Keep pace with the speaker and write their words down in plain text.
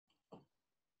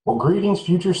Well, greetings,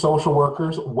 future social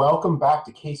workers. Welcome back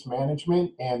to Case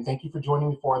Management, and thank you for joining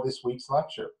me for this week's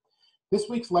lecture. This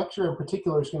week's lecture in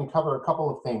particular is going to cover a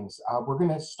couple of things. We're going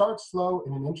to start slow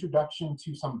in an introduction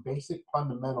to some basic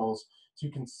fundamentals to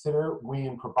consider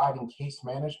when providing case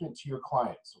management to your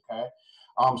clients, okay?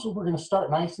 So we're going to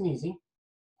start nice and easy.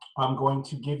 I'm going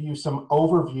to give you some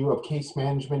overview of case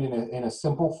management in a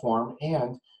simple form,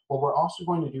 and what we're also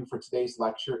going to do for today's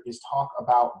lecture is talk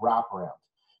about wraparound.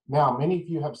 Now, many of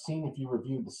you have seen, if you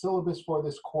reviewed the syllabus for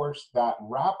this course, that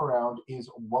wraparound is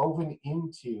woven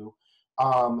into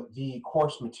the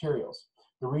course materials.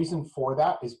 The reason for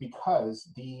that is because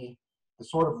the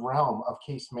sort of realm of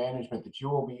case management that you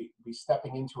will be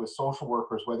stepping into as social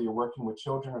workers, whether you're working with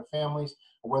children or families,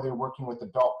 or whether you're working with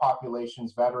adult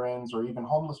populations, veterans, or even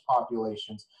homeless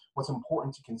populations, what's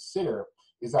important to consider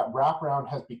is that wraparound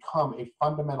has become a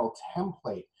fundamental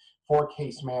template for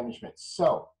case management.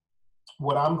 So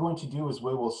what I'm going to do is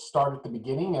we will start at the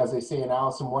beginning, as they say in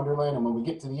Alice in Wonderland, and when we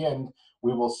get to the end,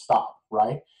 we will stop,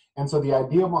 right? And so the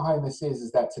idea behind this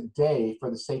is that today,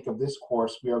 for the sake of this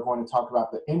course, we are going to talk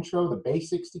about the intro, the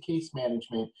basics to case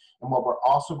management, and what we're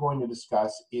also going to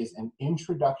discuss is an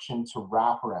introduction to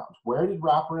wraparound. Where did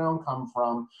wraparound come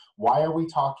from? Why are we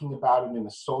talking about it in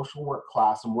a social work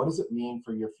class, and what does it mean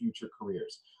for your future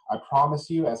careers? I promise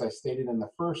you, as I stated in the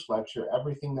first lecture,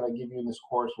 everything that I give you in this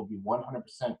course will be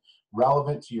 100%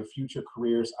 relevant to your future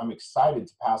careers. I'm excited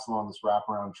to pass along this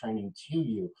wraparound training to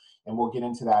you, and we'll get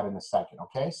into that in a second,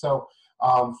 okay? So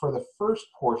for the first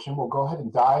portion, we'll go ahead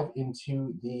and dive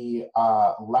into the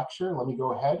lecture. Let me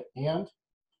go ahead and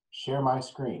share my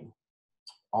screen.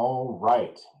 All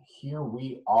right, here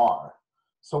we are.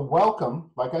 So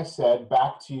welcome, like I said,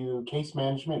 back to Case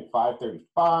Management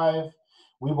 535.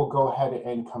 We will go ahead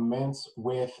and commence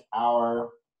with our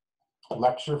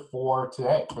lecture for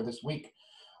today, for this week.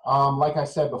 Like I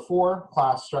said before,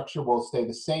 class structure will stay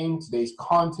the same. Today's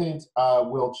content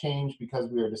will change because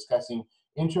we are discussing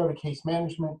intro to case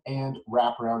management and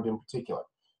wraparound in particular.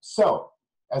 So,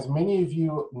 as many of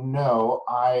you know,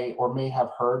 or may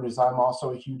have heard, is I'm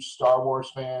also a huge Star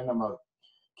Wars fan. I'm a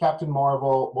Captain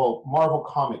Marvel, well, Marvel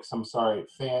Comics, I'm sorry,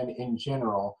 fan in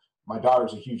general. My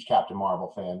daughter's a huge Captain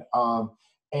Marvel fan.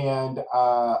 And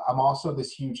I'm also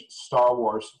this huge Star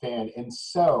Wars fan. And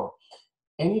so,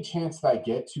 any chance that I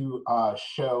get to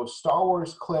show Star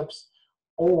Wars clips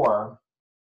or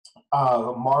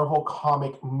Marvel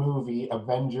comic movie,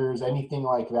 Avengers, anything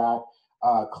like that,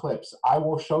 clips, I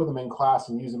will show them in class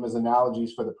and use them as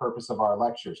analogies for the purpose of our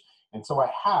lectures. And so I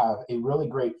have a really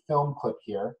great film clip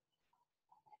here.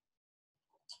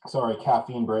 Sorry,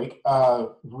 caffeine break.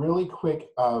 Really quick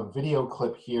video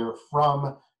clip here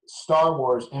from Star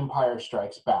Wars Empire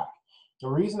Strikes Back. The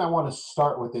reason I want to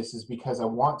start with this is because I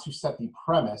want to set the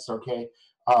premise, okay,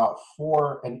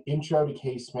 for an intro to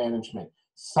case management,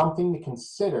 something to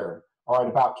consider, all right,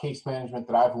 about case management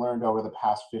that I've learned over the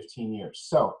past 15 years.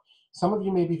 So some of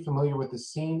you may be familiar with the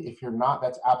scene. If you're not,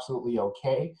 that's absolutely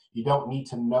okay. You don't need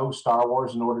to know Star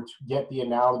Wars in order to get the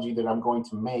analogy that I'm going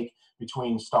to make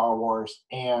between Star Wars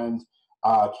and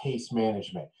case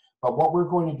management. But what we're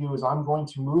going to do is I'm going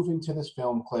to move into this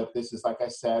film clip. This is, like I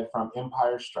said, from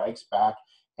Empire Strikes Back,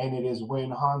 and it is when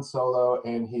Han Solo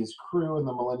and his crew in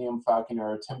the Millennium Falcon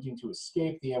are attempting to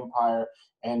escape the Empire,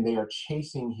 and they are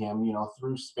chasing him, you know,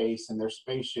 through space in their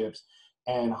spaceships,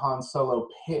 and Han Solo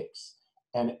picks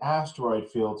an asteroid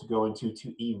field to go into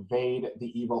to evade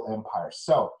the evil Empire.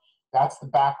 So that's the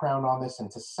background on this,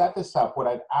 and to set this up, what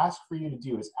I'd ask for you to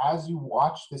do is, as you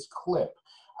watch this clip,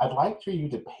 I'd like for you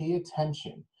to pay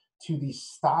attention to the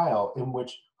style in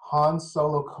which Han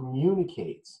Solo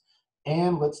communicates,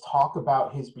 and let's talk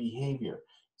about his behavior.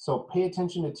 So pay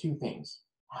attention to two things.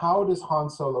 How does Han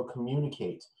Solo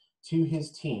communicate to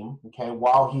his team, okay,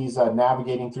 while he's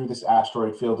navigating through this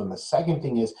asteroid field? And the second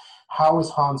thing is, how is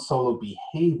Han Solo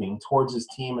behaving towards his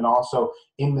team and also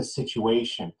in the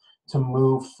situation to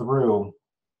move through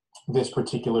this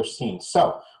particular scene?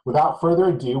 So without further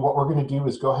ado, what we're going to do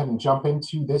is go ahead and jump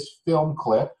into this film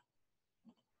clip.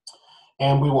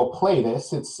 And we will play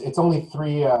this. It's only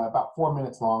about 4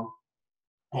 minutes long,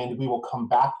 and we will come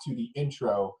back to the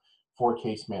intro for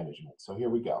case management. So here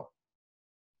we go.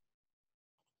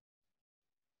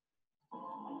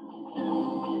 I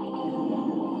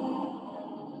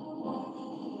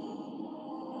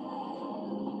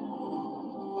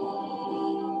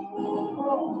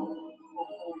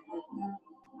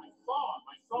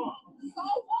saw him.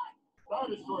 Saw what? Star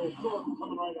Destroyer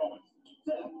coming right at us.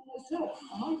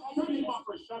 Turn him off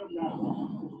or shut him down.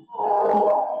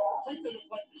 Take the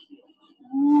deflector shield.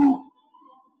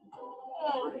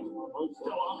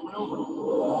 Still up and over.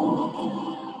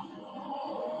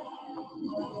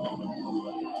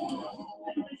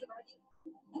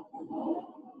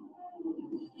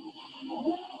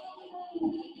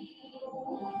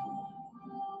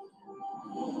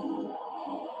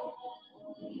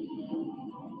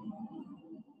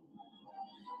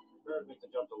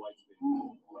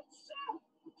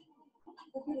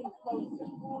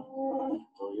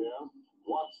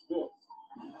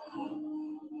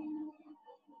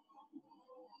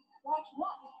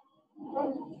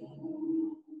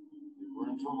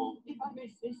 trouble. If I may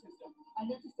say so, sir, I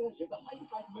noticed earlier the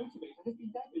hyperdrive motivator has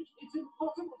been damaged. It's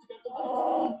impossible to go to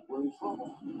light. We're in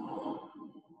trouble.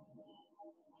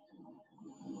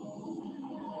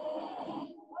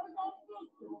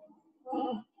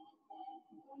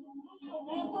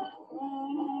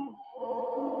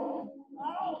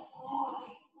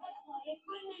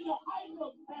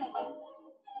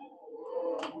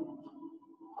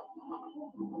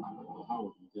 How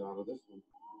would we get out of this one?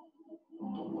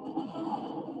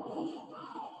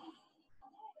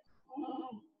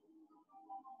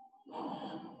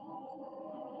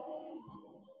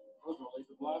 Those will release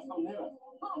the blast on him.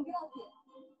 Come on, get up here.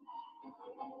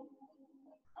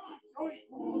 Come on, Joey.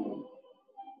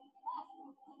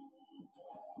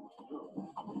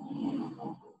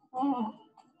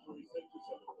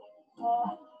 What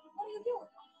are you doing?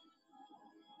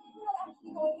 You're not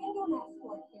actually going into an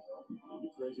escort vehicle. It'd be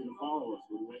crazy to follow us,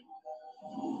 wouldn't it?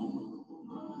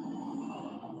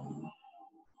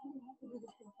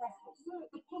 Sir,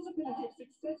 the possibility of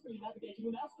successfully navigating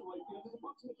an asteroid field is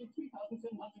approximately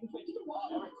 3,720 to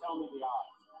 1. Never tell me the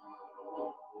odds.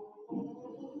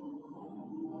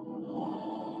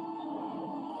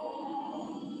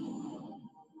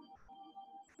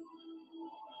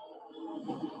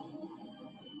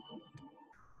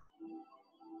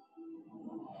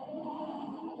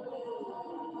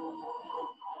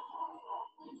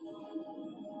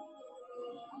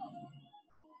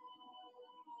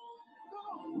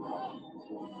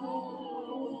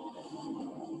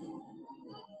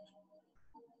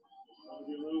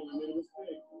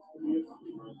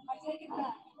 I take it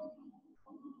back.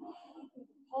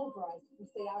 Pulverized if we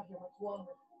stay out here much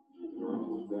longer.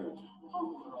 That.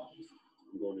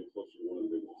 I'm going in closer to one of the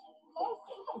big ones.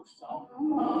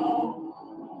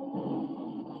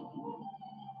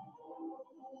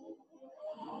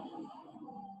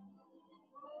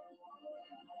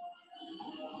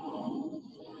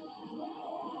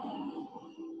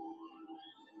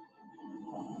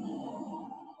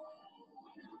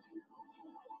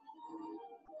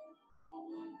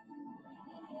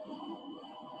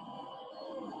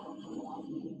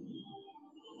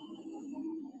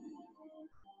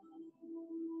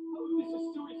 This is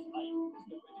Stewie's life.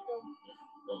 There's nowhere to go.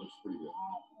 That looks pretty good.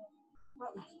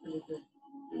 That looks pretty good.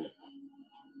 Yeah.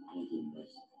 That looks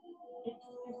nice.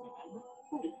 Excuse me, man.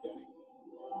 What is that?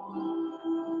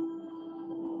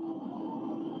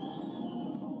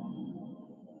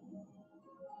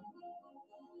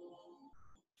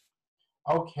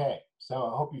 Okay, so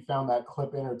I hope you found that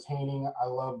clip entertaining. I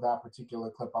love that particular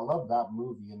clip. I love that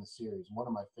movie in the series. One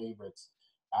of my favorites,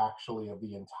 actually, of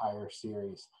the entire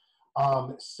series.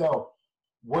 So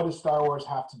what does Star Wars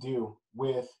have to do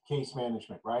with case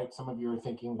management, right? Some of you are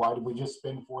thinking, why did we just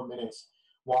spend 4 minutes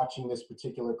watching this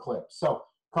particular clip? So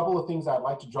a couple of things I'd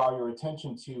like to draw your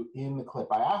attention to in the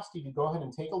clip. I asked you to go ahead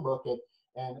and take a look at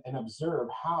and observe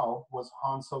how was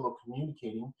Han Solo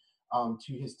communicating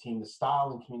to his team, the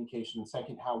style and communication, and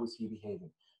second, how was he behaving?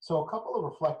 So a couple of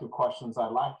reflective questions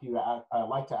I'd like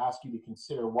to ask you to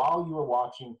consider while you are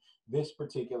watching this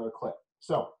particular clip.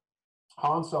 So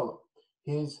Han Solo,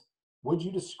 would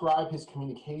you describe his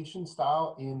communication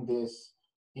style in this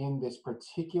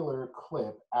particular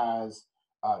clip as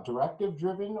directive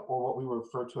driven, or what we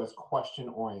refer to as question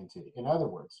oriented? In other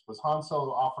words, was Han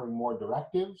Solo offering more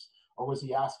directives, or was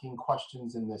he asking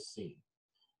questions in this scene?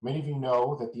 Many of you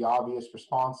know that the obvious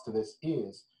response to this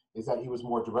is that he was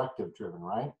more directive driven,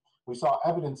 right? We saw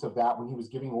evidence of that when he was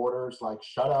giving orders like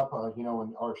shut up, or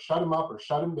shut him up or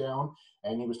shut him down.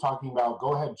 And he was talking about,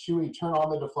 go ahead, Chewie, turn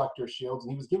on the deflector shields.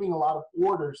 And he was giving a lot of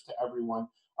orders to everyone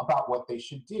about what they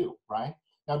should do, right?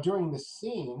 Now, during the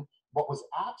scene, what was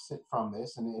absent from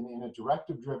this, and in a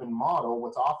directive driven model,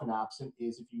 what's often absent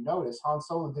is, if you notice, Han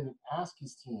Solo didn't ask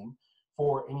his team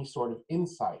for any sort of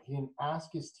insight. He didn't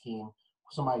ask his team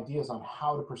some ideas on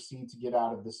how to proceed to get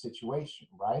out of this situation,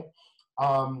 right?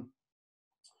 Han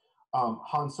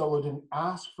Solo didn't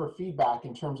ask for feedback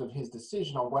in terms of his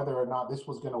decision on whether or not this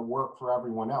was going to work for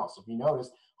everyone else. If you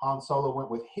notice, Han Solo went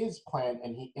with his plan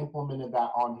and he implemented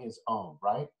that on his own,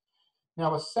 right?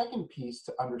 Now, a second piece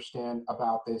to understand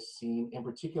about this scene in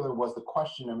particular was the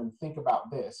question, I mean, think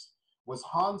about this. Was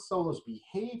Han Solo's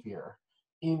behavior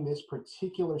in this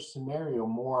particular scenario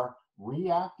more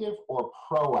reactive or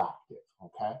proactive,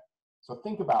 okay? So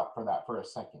think about that for a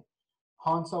second.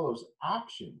 Han Solo's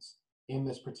actions in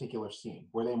this particular scene,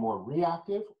 were they more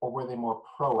reactive or were they more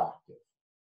proactive?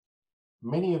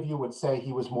 Many of you would say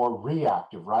he was more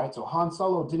reactive, right? So Han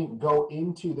Solo didn't go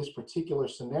into this particular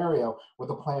scenario with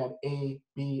a plan A,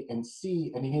 B, and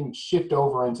C, and he didn't shift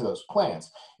over into those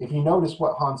plans. If you notice,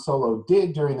 what Han Solo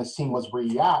did during the scene was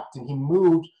react, and he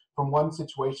moved from one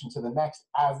situation to the next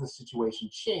as the situation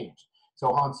changed.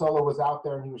 So Han Solo was out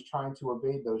there and he was trying to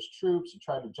evade those troops. He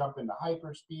tried to jump into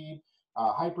hyperspace.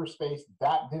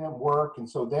 That didn't work. And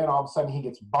so then all of a sudden he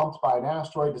gets bumped by an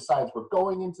asteroid, decides we're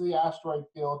going into the asteroid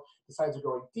field, decides we're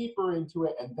going deeper into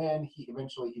it, and then he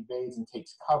eventually evades and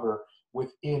takes cover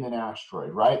within an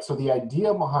asteroid, right? So the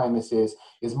idea behind this is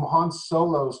Han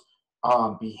Solo's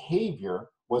behavior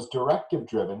was directive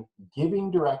driven,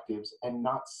 giving directives and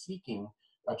not seeking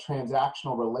a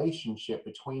transactional relationship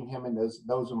between him and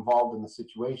those involved in the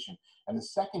situation. And the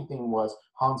second thing was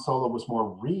Han Solo was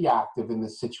more reactive in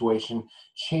this situation,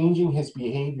 changing his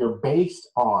behavior based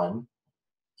on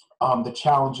the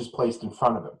challenges placed in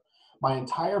front of him. My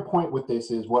entire point with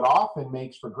this is what often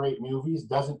makes for great movies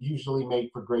doesn't usually make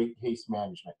for great case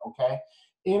management, okay?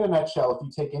 In a nutshell, if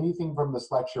you take anything from this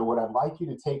lecture, what I'd like you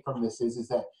to take from this is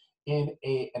that in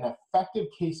an effective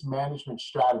case management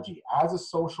strategy, as a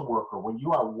social worker, when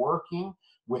you are working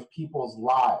with people's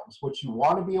lives, what you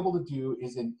want to be able to do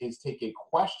is take a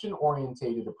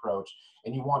question-oriented approach,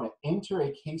 and you want to enter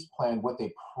a case plan with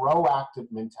a proactive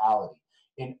mentality.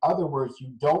 In other words, you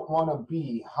don't want to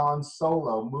be Han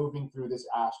Solo moving through this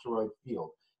asteroid field,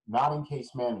 not in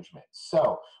case management.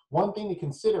 So one thing to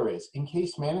consider is in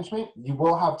case management, you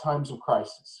will have times of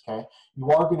crisis, okay? You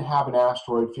are going to have an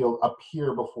asteroid field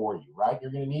appear before you, right?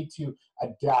 You're going to need to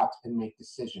adapt and make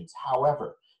decisions.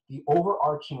 However, the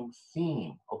overarching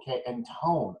theme, okay, and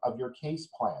tone of your case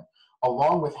plan,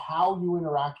 along with how you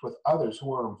interact with others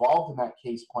who are involved in that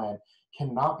case plan,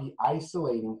 cannot be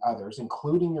isolating others,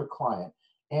 including your client.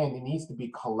 And it needs to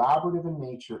be collaborative in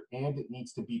nature, and it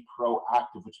needs to be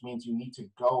proactive, which means you need to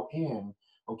go in,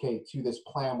 okay, to this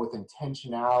plan with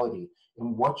intentionality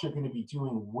in what you're going to be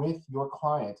doing with your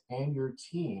client and your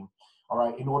team, all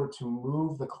right, in order to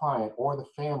move the client or the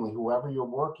family, whoever you're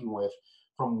working with,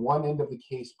 from one end of the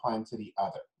case plan to the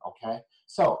other, okay?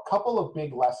 So a couple of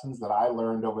big lessons that I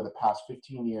learned over the past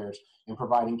 15 years in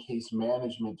providing case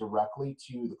management directly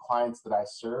to the clients that I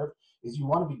serve is you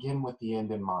want to begin with the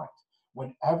end in mind.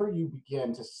 Whenever you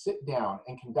begin to sit down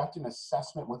and conduct an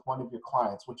assessment with one of your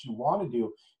clients, what you want to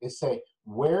do is say,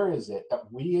 where is it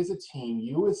that we as a team,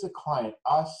 you as a client,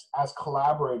 us as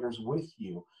collaborators with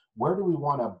you, where do we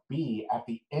want to be at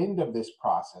the end of this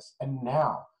process? And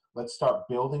now let's start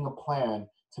building a plan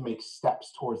to make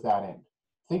steps towards that end.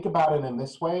 Think about it in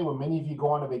this way. When many of you go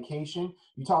on a vacation,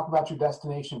 you talk about your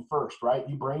destination first, right?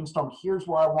 You brainstorm, here's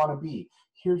where I want to be.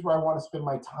 Here's where I want to spend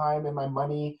my time and my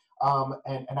money.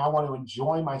 And I want to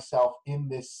enjoy myself in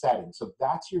this setting. So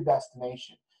that's your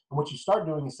destination. And what you start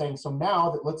doing is saying, so now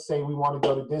that let's say we want to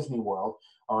go to Disney World,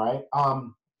 all right,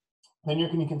 then you're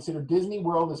going to consider Disney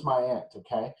World as my end,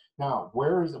 okay? Now,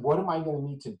 what am I going to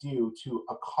need to do to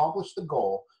accomplish the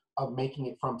goal of making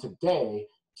it from today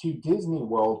to Disney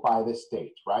World by this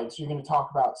date, right? So you're going to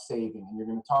talk about saving, and you're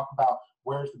going to talk about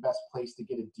where's the best place to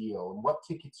get a deal, and what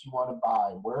tickets you want to buy,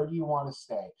 and where do you want to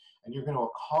stay, and you're going to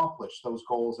accomplish those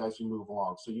goals as you move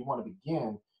along. So you want to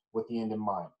begin with the end in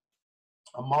mind.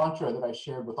 A mantra that I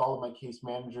shared with all of my case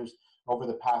managers over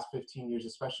the past 15 years,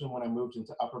 especially when I moved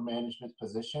into upper management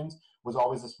positions, was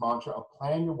always this mantra of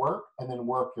plan your work and then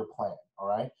work your plan, all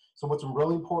right? So what's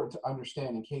really important to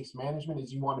understand in case management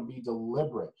is you want to be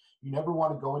deliberate. You never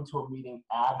want to go into a meeting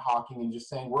ad hocing and just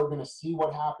saying, we're going to see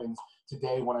what happens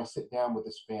today when I sit down with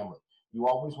this family. You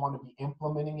always want to be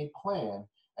implementing a plan,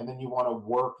 and then you want to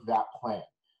work that plan.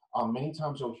 Many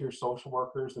times you'll hear social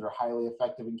workers that are highly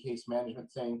effective in case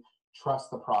management saying,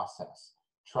 trust the process.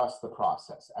 Trust the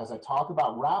process. As I talk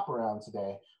about wraparound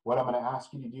today, what I'm going to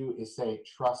ask you to do is say,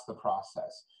 trust the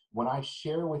process. When I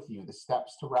share with you the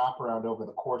steps to wraparound over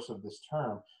the course of this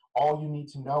term, all you need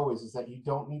to know is that you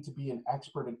don't need to be an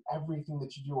expert in everything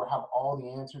that you do or have all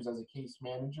the answers as a case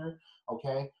manager,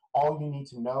 okay? All you need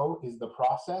to know is the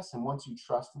process, and once you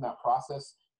trust in that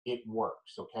process, it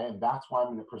works, okay? And that's why I'm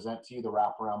going to present to you the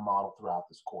wraparound model throughout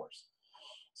this course.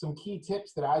 Some key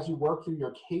tips that as you work through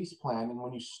your case plan and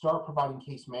when you start providing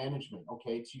case management,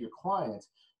 okay, to your clients,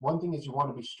 one thing is you want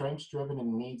to be strengths-driven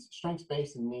and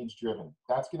strengths-based and needs-driven.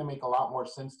 That's going to make a lot more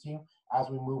sense to you as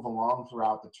we move along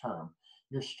throughout the term.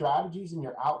 Your strategies and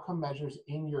your outcome measures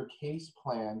in your case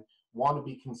plan want to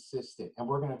be consistent. And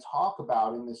we're going to talk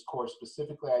about in this course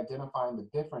specifically identifying the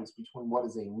difference between what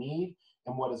is a need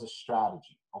and what is a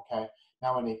strategy, okay?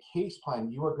 Now, in a case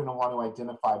plan, you are going to want to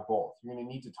identify both. You're going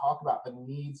to need to talk about the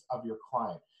needs of your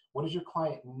client. What does your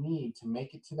client need to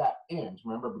make it to that end?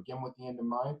 Remember, begin with the end in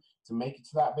mind, to make it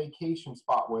to that vacation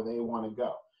spot where they want to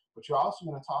go. But you're also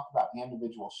going to talk about the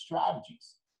individual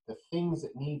strategies, the things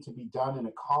that need to be done and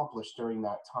accomplished during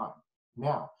that time.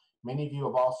 Now, many of you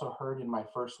have also heard in my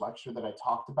first lecture that I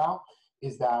talked about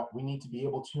is that we need to be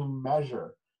able to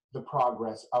measure the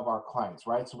progress of our clients,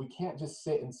 right? So we can't just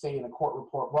sit and say in a court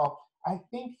report, well, I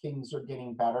think things are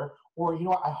getting better, or, you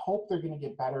know what, I hope they're going to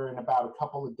get better in about a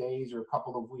couple of days or a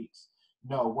couple of weeks.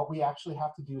 No, what we actually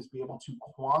have to do is be able to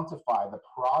quantify the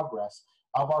progress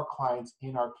of our clients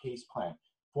in our case plan.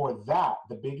 For that,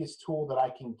 the biggest tool that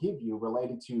I can give you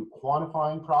related to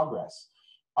quantifying progress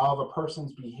of a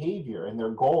person's behavior and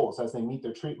their goals as they meet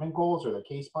their treatment goals or their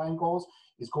case plan goals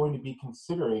is going to be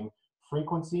considering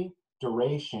frequency,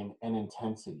 duration, and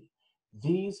intensity.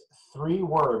 These three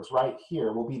words right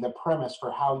here will be the premise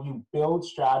for how you build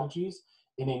strategies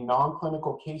in a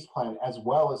non-clinical case plan, as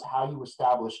well as how you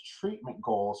establish treatment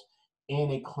goals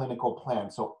in a clinical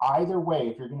plan. So either way,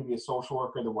 if you're going to be a social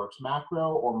worker that works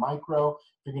macro or micro,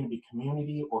 if you're going to be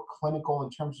community or clinical in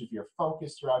terms of your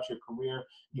focus throughout your career,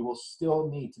 you will still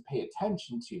need to pay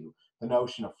attention to the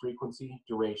notion of frequency,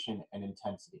 duration, and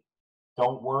intensity.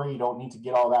 Don't worry, you don't need to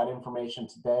get all that information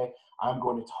today. I'm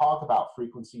going to talk about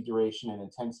frequency, duration, and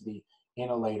intensity in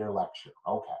a later lecture.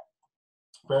 Okay,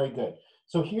 very good.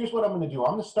 So here's what I'm going to do.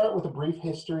 I'm going to start with a brief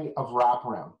history of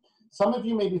Wraparound. Some of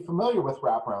you may be familiar with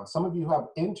Wraparound. Some of you who have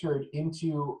entered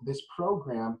into this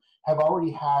program have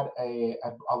already had a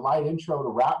light intro to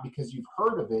Wrap because you've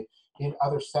heard of it in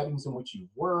other settings in which you've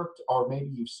worked, or maybe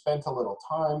you've spent a little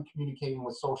time communicating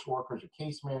with social workers or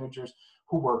case managers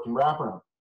who work in Wraparound.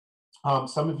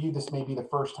 Some of you, this may be the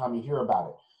first time you hear about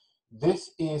it.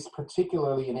 This is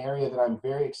particularly an area that I'm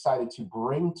very excited to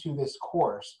bring to this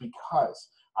course because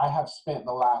I have spent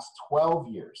the last 12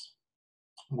 years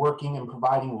working and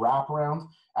providing wraparound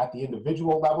at the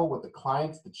individual level with the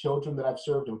clients, the children that I've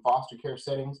served in foster care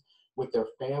settings, with their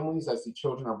families as the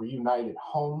children are reunited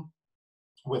home,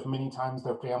 with many times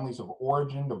their families of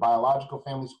origin, their biological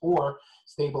families, or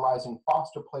stabilizing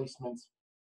foster placements,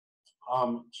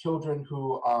 children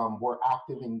who were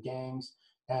active in gangs,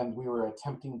 and we were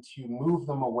attempting to move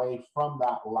them away from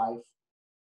that life,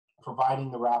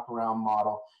 providing the wraparound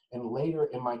model. And later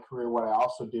in my career, what I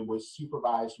also did was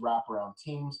supervised wraparound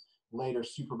teams, later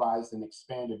supervised and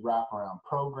expanded wraparound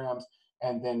programs,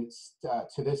 and then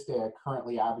to this day, I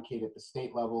currently advocate at the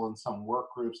state level in some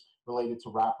work groups related to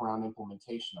wraparound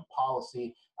implementation of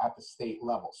policy at the state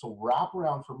level. So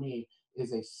wraparound for me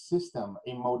is a system,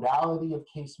 a modality of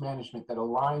case management that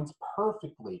aligns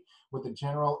perfectly with the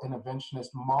general interventionist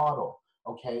model,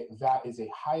 okay? That is a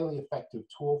highly effective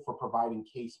tool for providing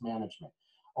case management.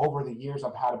 Over the years,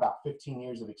 I've had about 15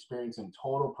 years of experience in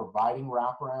total providing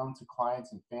wraparound to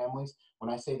clients and families. When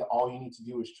I say that all you need to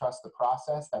do is trust the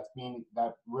process,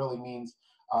 that really means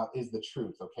is the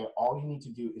truth, okay? All you need to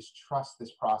do is trust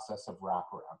this process of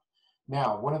wraparound.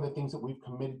 Now, one of the things that we've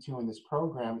committed to in this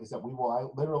program is that we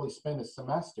will literally spend a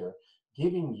semester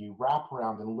giving you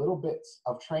wraparound in little bits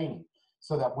of training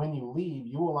so that when you leave,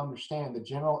 you will understand the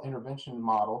general intervention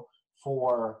model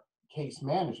for case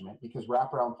management, because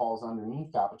wraparound falls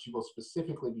underneath that, but you will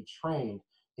specifically be trained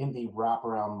in the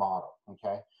wraparound model,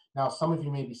 okay? Now, some of you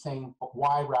may be saying, but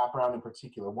why wraparound in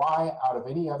particular? Why, out of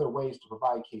any other ways to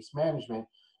provide case management,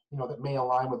 you know, that may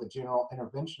align with the general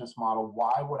interventionist model,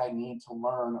 why would I need to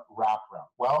learn wraparound?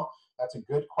 Well, that's a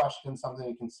good question, something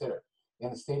to consider. In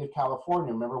the state of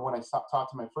California, remember when I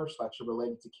talked to my first lecture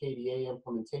related to KDA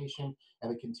implementation and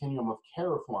the Continuum of Care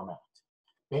Reform Act?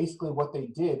 Basically what they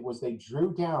did was they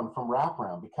drew down from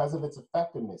wraparound because of its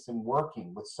effectiveness in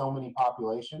working with so many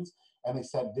populations, and they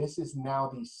said this is now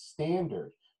the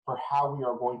standard for how we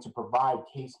are going to provide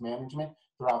case management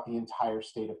throughout the entire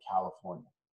state of California,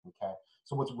 okay?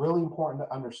 So what's really important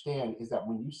to understand is that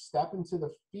when you step into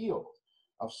the field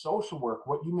of social work,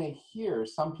 what you may hear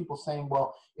is some people saying,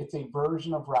 well, it's a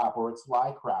version of RAP or it's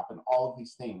like RAP and all of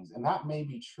these things, and that may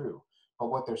be true. But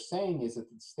what they're saying is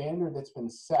that the standard that's been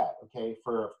set, okay,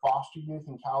 for foster youth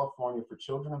in California, for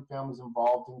children and families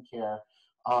involved in care,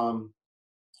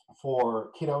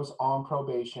 for kiddos on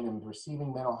probation and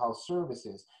receiving mental health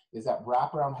services, is that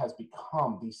wraparound has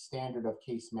become the standard of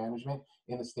case management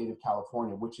in the state of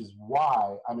California, which is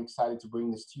why I'm excited to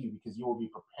bring this to you, because you will be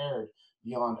prepared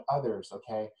beyond others,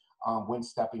 okay, when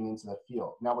stepping into the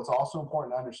field. Now, what's also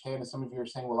important to understand is some of you are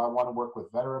saying, well, I want to work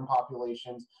with veteran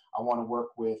populations, I want to work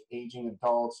with aging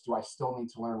adults, do I still need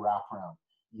to learn wraparound?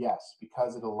 Yes,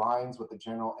 because it aligns with the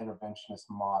general interventionist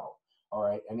model. All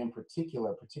right, and in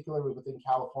particular, particularly within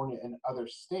California and other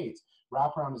states,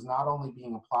 wraparound is not only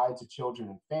being applied to children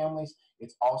and families,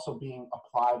 it's also being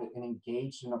applied and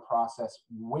engaged in a process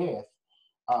with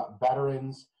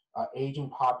veterans, aging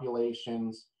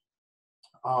populations,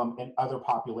 and other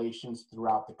populations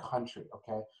throughout the country,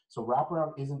 okay? So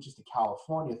wraparound isn't just a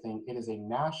California thing, it is a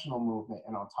national movement,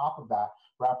 and on top of that,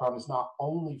 wraparound is not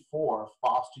only for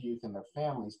foster youth and their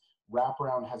families,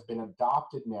 wraparound has been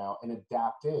adopted now and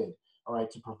adapted, all right,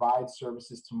 to provide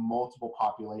services to multiple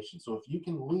populations. So if you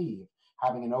can leave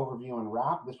having an overview on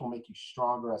WRAP, this will make you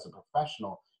stronger as a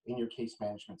professional in your case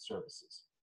management services.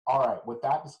 All right, with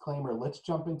that disclaimer, let's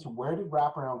jump into where did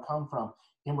wraparound come from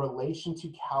in relation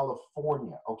to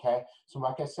California, okay? So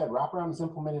like I said, wraparound is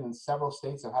implemented in several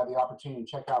states. I've had the opportunity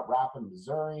to check out WRAP in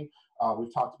Missouri.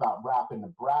 We've talked about WRAP in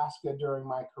Nebraska during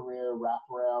my career,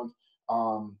 wraparound,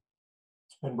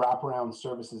 and wraparound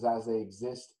services as they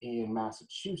exist in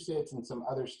Massachusetts and some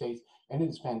other states, and it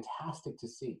is fantastic to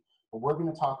see. But we're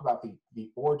gonna talk about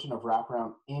the origin of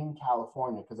wraparound in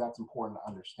California because that's important to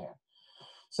understand.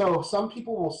 So some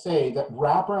people will say that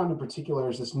wraparound in particular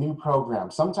is this new program.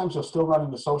 Sometimes you'll still run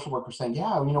into social workers saying,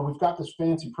 yeah, you know, we've got this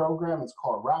fancy program. It's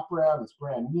called wraparound. It's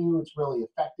brand new. It's really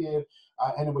effective.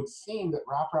 And it would seem that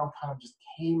wraparound kind of just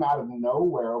came out of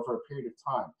nowhere over a period of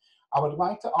time. I would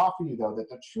like to offer you, though, that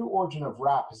the true origin of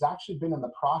WRAP has actually been in the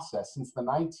process since the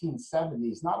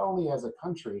 1970s, not only as a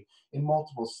country in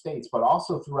multiple states, but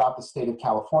also throughout the state of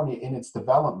California in its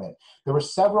development. There were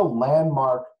several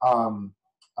landmark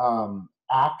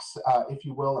acts, if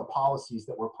you will, or policies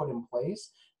that were put in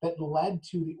place that led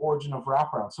to the origin of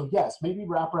wraparound. So yes, maybe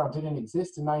wraparound didn't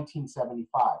exist in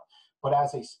 1975, but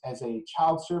as a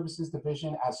child services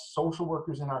division, as social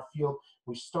workers in our field,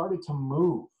 we started to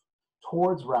move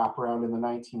towards wraparound in the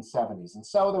 1970s. And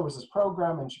so there was this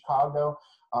program in Chicago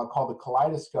called the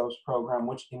Kaleidoscopes program,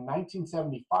 which in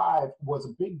 1975 was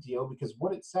a big deal because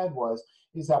what it said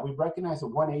is that we recognize that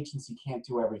one agency can't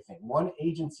do everything. One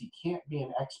agency can't be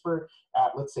an expert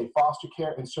at, let's say, foster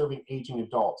care and serving aging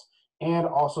adults, and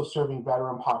also serving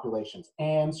veteran populations,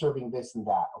 and serving this and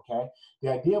that, okay? The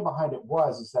idea behind it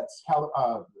is that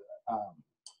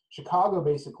Chicago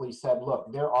basically said,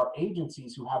 look, there are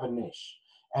agencies who have a niche,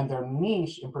 and their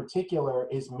niche in particular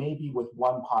is maybe with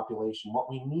one population. What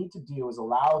we need to do is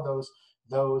allow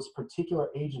those particular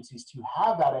agencies to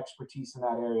have that expertise in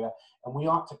that area, and we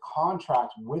ought to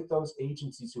contract with those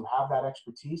agencies who have that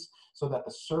expertise so that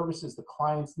the services the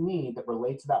clients need that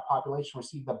relate to that population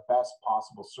receive the best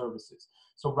possible services.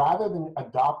 So rather than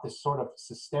adopt this sort of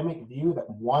systemic view that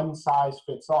one size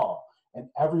fits all and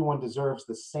everyone deserves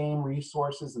the same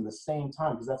resources and the same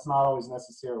time, because that's not always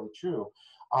necessarily true,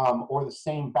 or the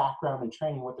same background and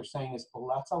training, what they're saying is,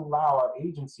 let's allow our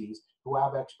agencies who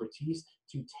have expertise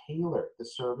to tailor the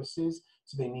services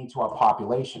to they need to our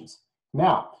populations.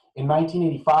 Now, in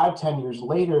 1985, 10 years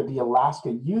later, the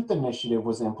Alaska Youth Initiative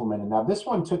was implemented. Now, this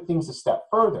one took things a step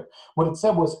further. What it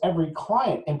said was every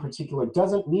client in particular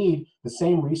doesn't need the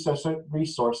same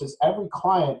resources. Every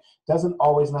client doesn't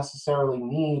always necessarily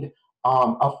need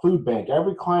a food bank.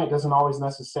 Every client doesn't always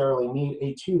necessarily need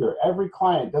a tutor. Every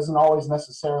client doesn't always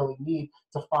necessarily need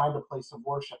to find a place of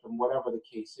worship, and whatever the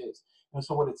case is. And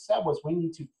so what it said was we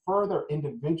need to further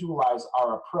individualize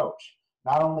our approach,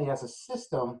 not only as a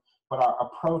system, but our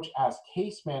approach as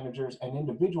case managers and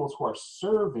individuals who are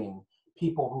serving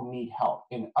people who need help.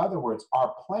 In other words,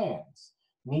 our plans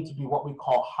need to be what we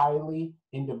call highly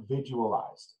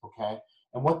individualized, okay?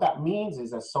 And what that means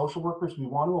is, as social workers, we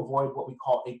want to avoid what we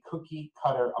call a cookie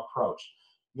cutter approach.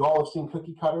 You all have seen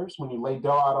cookie cutters when you lay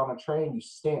dough out on a tray and you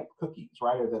stamp cookies,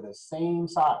 right? Or they're the same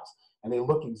size and they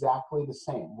look exactly the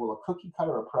same. Well, a cookie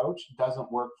cutter approach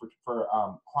doesn't work for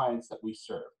clients that we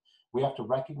serve. We have to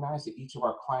recognize that each of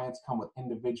our clients come with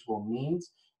individual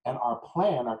needs, and our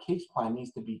plan, our case plan,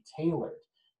 needs to be tailored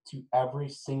to every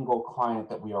single client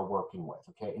that we are working with,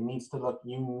 okay? It needs to look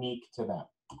unique to them.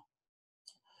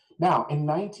 Now, in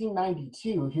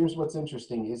 1992, here's what's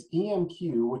interesting, is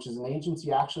EMQ, which is an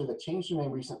agency actually that changed their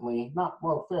name recently,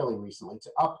 fairly recently,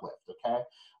 to Uplift, okay,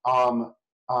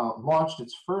 launched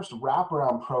its first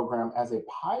wraparound program as a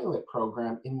pilot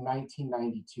program in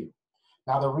 1992.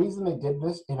 Now, the reason they did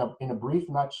this, in a brief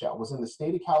nutshell, was in the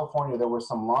state of California, there were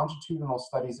some longitudinal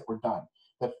studies that were done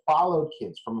that followed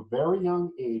kids from a very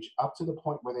young age up to the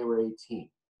point where they were 18.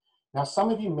 Now, some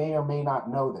of you may or may not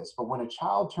know this, but when a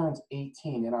child turns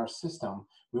 18 in our system,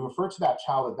 we refer to that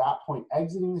child at that point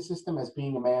exiting the system as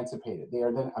being emancipated. They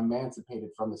are then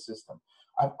emancipated from the system.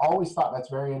 I've always thought that's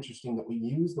very interesting that we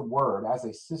use the word as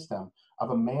a system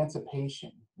of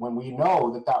emancipation when we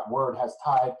know that that word has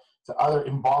tied to other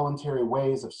involuntary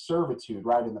ways of servitude,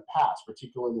 right, in the past,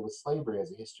 particularly with slavery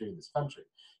as a history of this country.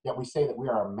 Yet we say that we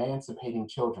are emancipating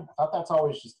children. I thought that's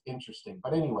always just interesting.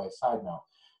 But anyway, side note.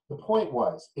 The point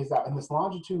is that in this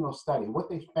longitudinal study, what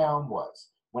they found was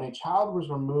when a child was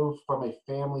removed from a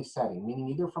family setting, meaning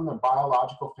either from their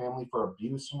biological family for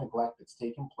abuse or neglect that's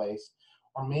taken place,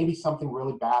 or maybe something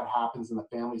really bad happens in the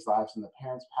family's lives and the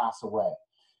parents pass away,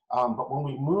 But when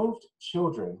we moved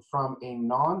children from a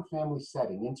non-family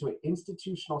setting into an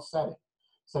institutional setting,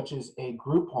 such as a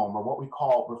group home or what we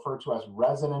refer to as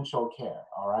residential care,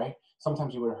 all right?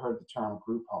 Sometimes you would have heard the term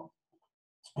group home.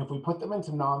 If we put them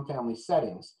into non-family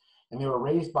settings and they were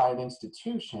raised by an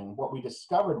institution, what we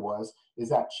discovered is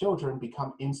that children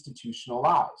become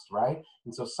institutionalized, right?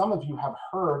 And so some of you have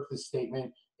heard this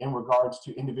statement in regards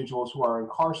to individuals who are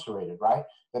incarcerated, right?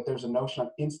 That there's a notion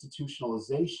of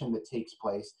institutionalization that takes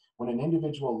place when an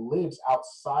individual lives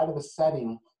outside of a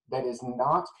setting that is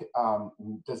not,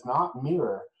 does not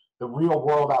mirror the real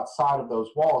world outside of those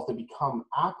walls. They become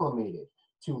acclimated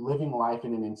to living life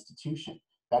in an institution.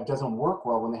 That doesn't work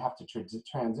well when they have to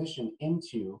transition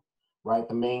into, right,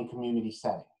 the main community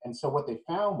setting. And so what they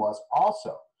found was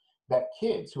also that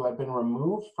kids who had been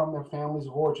removed from their families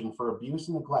of origin for abuse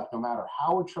and neglect, no matter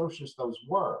how atrocious those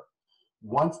were,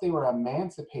 once they were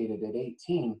emancipated at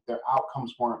 18, their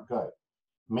outcomes weren't good.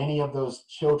 Many of those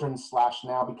children /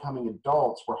 now becoming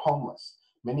adults were homeless.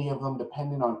 Many of them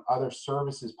depended on other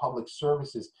services, public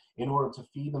services, in order to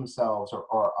feed themselves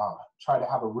or try to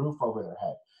have a roof over their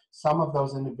head. Some of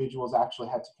those individuals actually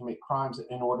had to commit crimes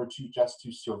in order to just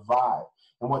to survive.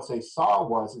 And what they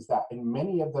saw is that in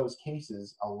many of those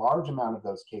cases, a large amount of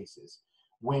those cases,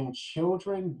 when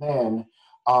children then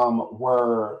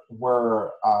were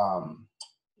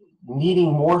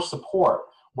needing more support,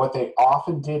 what they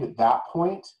often did at that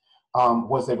point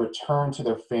was they returned to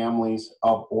their families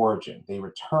of origin. They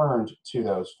returned to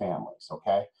those families,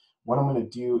 okay? What I'm gonna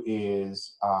do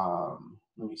is,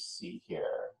 let me see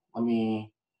here. Let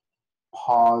me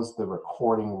pause the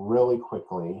recording really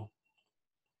quickly.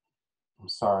 I'm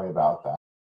sorry about that.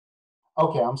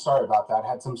 Okay, I'm sorry about that. I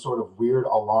had some sort of weird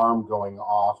alarm going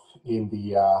off in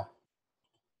the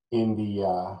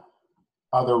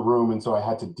other room, and so I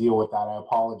had to deal with that. I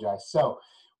apologize. So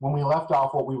when we left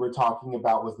off, what we were talking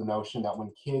about was the notion that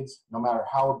when kids, no matter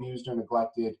how abused or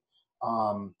neglected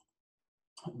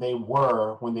they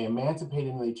were, when they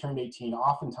emancipated and they turned 18,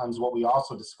 oftentimes what we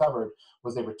also discovered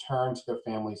was they returned to their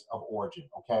families of origin,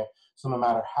 okay? So no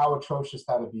matter how atrocious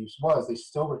that abuse was, they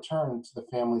still returned to the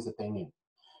families that they knew.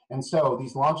 And so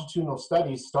these longitudinal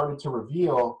studies started to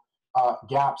reveal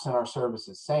gaps in our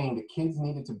services, saying that kids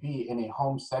needed to be in a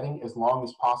home setting as long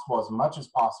as possible, as much as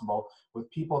possible,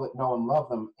 with people that know and love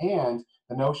them. And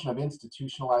the notion of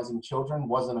institutionalizing children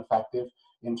wasn't effective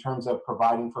in terms of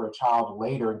providing for a child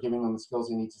later, giving them the skills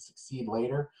they need to succeed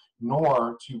later,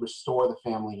 nor to restore the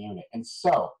family unit. And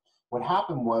so what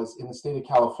happened was, in the state of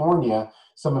California,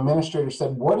 some administrators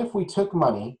said, what if we took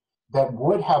money that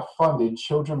would have funded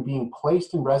children being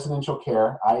placed in residential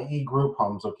care, i.e. group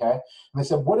homes, okay? And they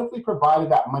said, what if we provided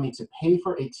that money to pay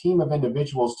for a team of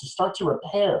individuals to start to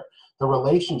repair the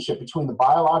relationship between the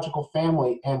biological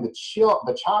family and the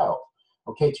child,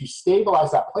 okay, to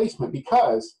stabilize that placement,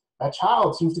 because that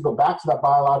child seems to go back to that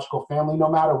biological family no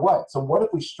matter what. So what if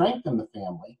we strengthen the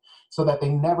family so that they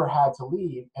never had to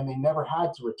leave and they never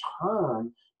had to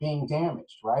return being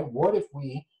damaged, right? What if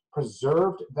we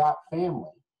preserved that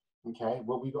family? Okay,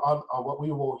 what we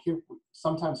will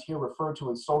sometimes hear referred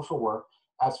to in social work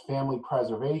as family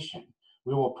preservation.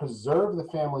 We will preserve the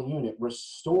family unit,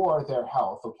 restore their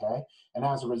health, okay? And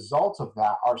as a result of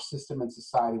that, our system and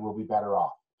society will be better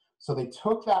off. So they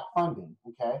took that funding,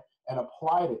 okay, and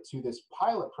applied it to this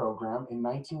pilot program in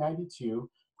 1992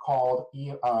 called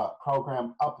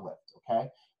Program Uplift, okay?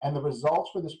 And the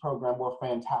results for this program were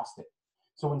fantastic.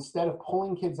 So instead of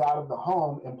pulling kids out of the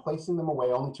home and placing them away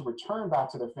only to return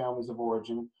back to their families of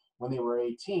origin when they were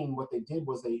 18, what they did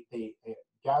was they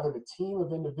gathered a team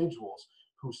of individuals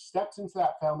who stepped into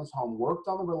that family's home, worked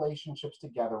on the relationships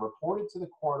together, reported to the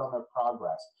court on their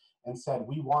progress, and said,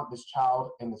 we want this child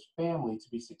and this family to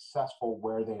be successful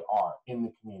where they are in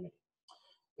the community.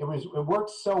 It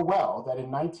worked so well that in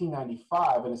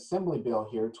 1995, an assembly bill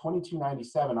here,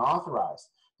 2297, authorized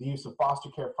the use of foster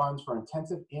care funds for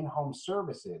intensive in-home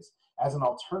services as an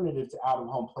alternative to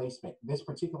out-of-home placement. This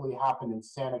particularly happened in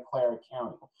Santa Clara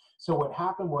County. So what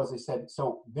happened was they said,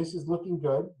 so this is looking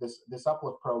good, this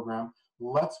Uplift program,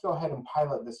 let's go ahead and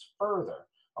pilot this further,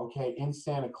 okay, in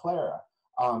Santa Clara,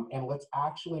 and let's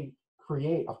actually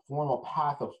create a formal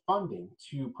path of funding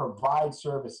to provide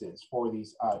services for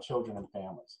these children and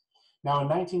families. Now in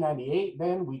 1998,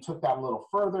 then we took that a little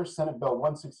further. Senate Bill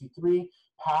 163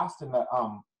 passed, and the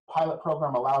pilot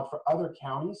program allowed for other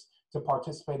counties to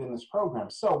participate in this program.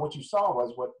 So what you saw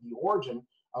was what the origin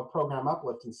of Program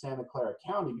Uplift in Santa Clara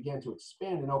County began to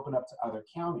expand and open up to other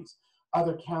counties.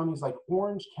 Other counties like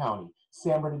Orange County,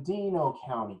 San Bernardino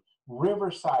County,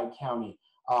 Riverside County,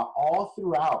 all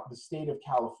throughout the state of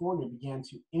California began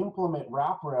to implement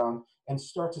wraparound and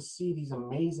start to see these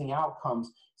amazing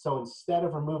outcomes. So instead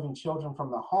of removing children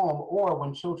from the home, or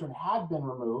when children had been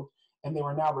removed and they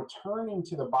were now returning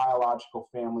to the biological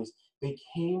families, they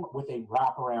came with a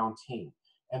wraparound team.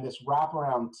 And this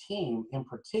wraparound team in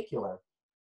particular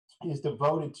is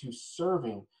devoted to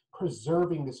serving,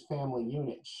 preserving this family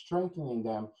unit, strengthening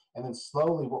them, and then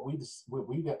slowly what we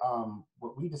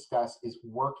discuss is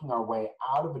working our way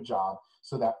out of a job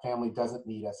so that family doesn't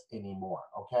need us anymore.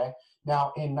 Okay.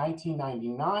 Now, in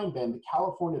 1999, then the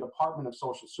California Department of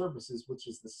Social Services, which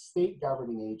is the state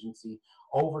governing agency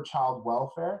over child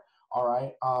welfare, all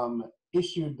right,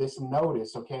 issued this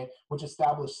notice, okay, which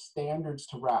established standards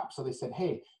to WRAP. So they said,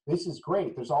 hey, this is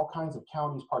great. There's all kinds of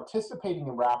counties participating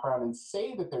in wraparound and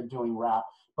say that they're doing WRAP,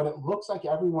 but it looks like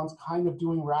everyone's kind of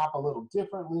doing WRAP a little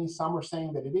differently. Some are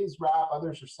saying that it is WRAP,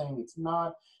 others are saying it's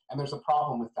not, and there's a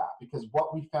problem with that, because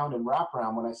what we found in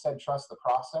wraparound, when I said trust the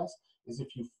process, is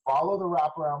if you follow the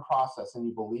wraparound process and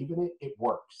you believe in it, it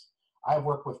works. I've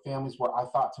worked with families where I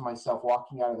thought to myself,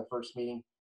 walking out of the first meeting,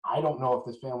 I don't know if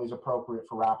this family is appropriate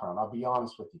for wraparound. I'll be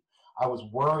honest with you. I was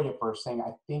worried at first, saying,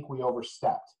 I think we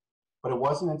overstepped. But it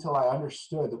wasn't until I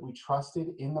understood that we trusted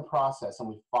in the process and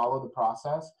we followed the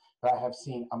process that I have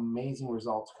seen amazing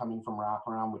results coming from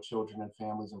wraparound with children and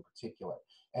families in particular.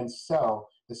 And so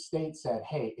the state said,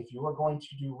 hey, if you are going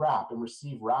to do WRAP and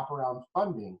receive wraparound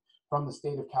funding from the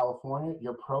state of California,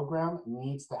 your program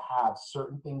needs to have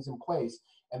certain things in place,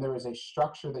 and there is a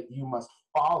structure that you must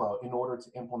follow in order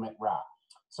to implement WRAP.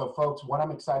 So folks, what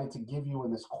I'm excited to give you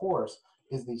in this course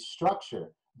is the structure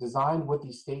designed with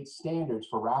the state standards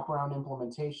for wraparound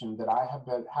implementation that I have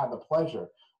had the pleasure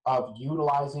of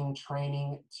utilizing,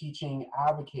 training, teaching,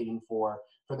 advocating for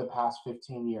the past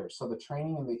 15 years. So the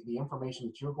training and the information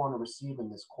that you're going to receive in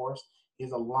this course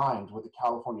is aligned with the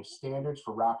California standards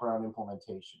for wraparound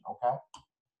implementation, okay?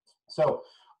 So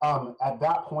at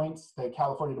that point, the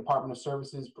California Department of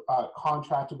Services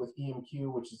contracted with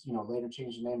EMQ, which is, later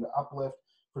changed the name to Uplift,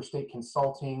 for state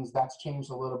consultings. That's changed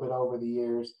a little bit over the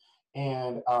years.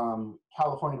 And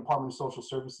California Department of Social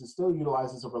Services still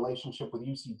utilizes a relationship with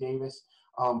UC Davis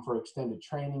for extended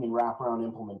training and wraparound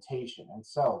implementation. And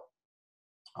so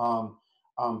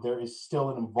there is still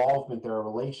an involvement there, a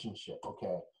relationship,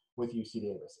 okay, with UC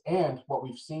Davis. And what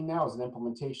we've seen now is an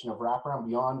implementation of wraparound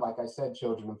beyond, like I said,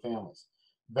 children and families.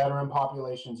 Veteran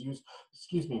populations use,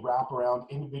 wraparound,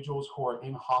 individuals who are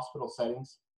in hospital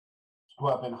settings, who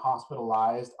have been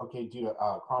hospitalized, okay, due to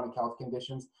chronic health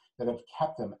conditions that have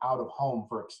kept them out of home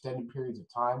for extended periods of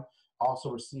time,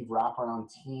 also receive wraparound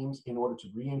teams in order to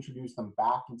reintroduce them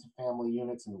back into family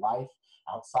units and life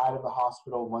outside of the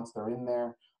hospital once they're in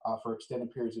there for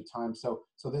extended periods of time. So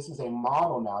this is a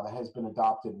model now that has been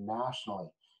adopted nationally.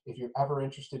 If you're ever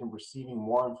interested in receiving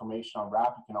more information on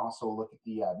WRAP, you can also look at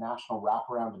the National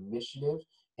Wraparound Initiative,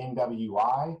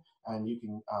 NWI, and you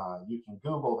can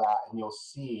Google that and you'll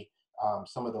see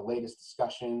some of the latest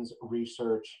discussions,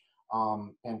 research,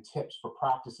 and tips for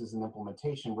practices and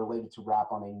implementation related to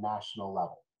WRAP on a national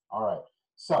level. All right,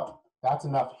 so that's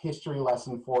enough history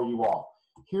lesson for you all.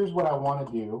 Here's what I want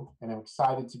to do, and I'm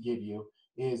excited to give you,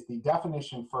 is the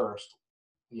definition first.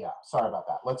 Yeah, sorry about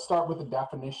that. Let's start with the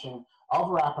definition of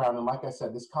wraparound. And like I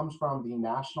said, this comes from the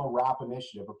National WRAP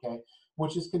Initiative, okay,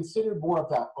 which is considered more of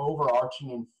that overarching,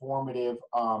 informative,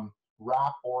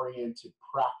 WRAP-oriented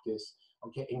practice,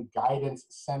 okay, and guidance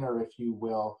center, if you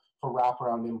will, for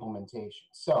wraparound implementation.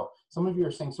 So some of you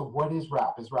are saying, so what is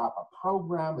WRAP? Is WRAP a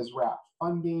program? Is WRAP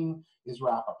funding? Is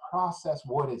WRAP a process?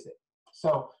 What is it?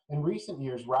 So in recent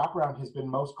years, wraparound has been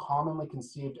most commonly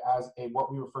conceived as what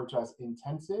we refer to as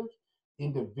intensive,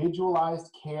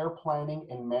 individualized care planning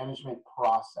and management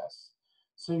process.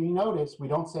 So you notice we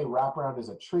don't say wraparound is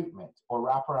a treatment or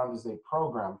wraparound is a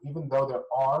program, even though there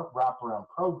are wraparound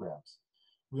programs.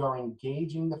 We are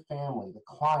engaging the family, the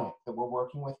client that we're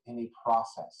working with in a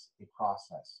process,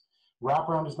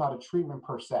 Wraparound is not a treatment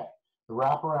per se. The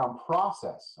wraparound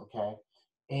process, okay,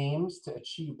 aims to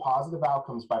achieve positive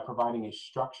outcomes by providing a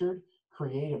structured,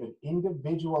 creative, and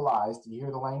individualized, you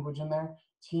hear the language in there,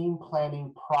 team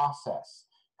planning process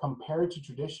compared to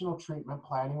traditional treatment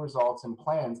planning results and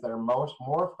plans that are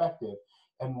more effective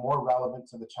and more relevant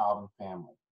to the child and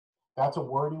family. That's a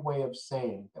wordy way of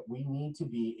saying that we need to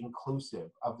be inclusive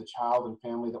of the child and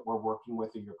family that we're working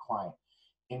with or your client.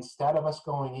 Instead of us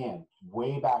going in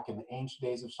way back in the ancient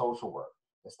days of social work,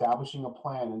 establishing a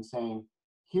plan and saying,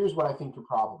 here's what I think your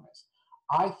problem is.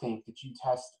 I think that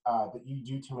you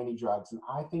do too many drugs, and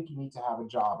I think you need to have a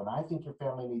job, and I think your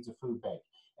family needs a food bank,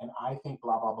 and I think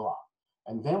blah, blah, blah.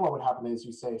 And then what would happen is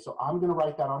you say, so I'm going to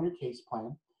write that on your case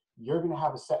plan. you're going to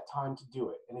have a set time to do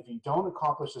it. And if you don't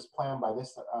accomplish this plan by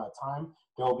this time,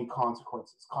 there will be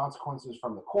consequences. Consequences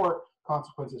from the court,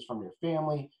 consequences from your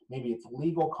family, maybe it's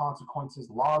legal consequences,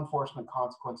 law enforcement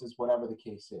consequences, whatever the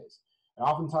case is. And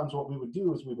oftentimes what we would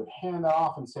do is we would hand that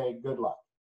off and say, good luck.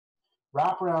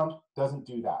 Wraparound doesn't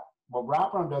do that. What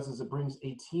Wraparound does is it brings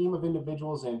a team of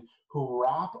individuals in who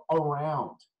wrap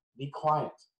around the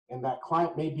client. And that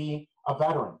client may be a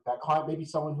veteran. That client may be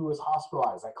someone who is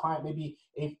hospitalized. That client may be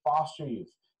a foster youth.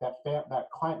 That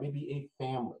client may be a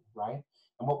family, right?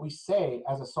 And what we say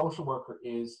as a social worker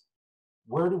is,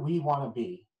 where do we want to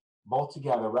be both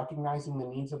together, recognizing the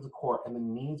needs of the court and the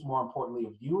needs, more importantly,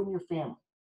 of you and your family?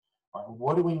 Right?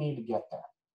 What do we need to get there?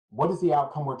 What is the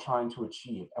outcome we're trying to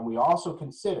achieve? And we also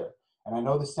consider, and I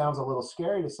know this sounds a little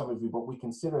scary to some of you, but we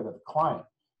consider that the client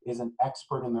is an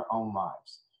expert in their own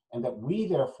lives, and that we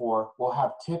therefore will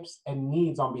have tips and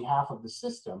needs on behalf of the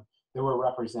system that we're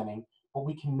representing, but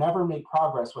we can never make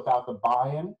progress without the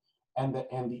buy-in and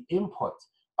the input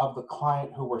of the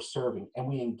client who we're serving. And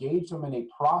we engage them in a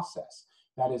process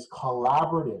that is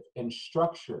collaborative and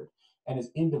structured and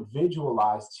is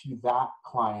individualized to that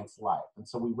client's life. And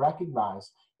so we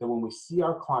recognize that when we see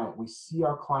our client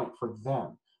for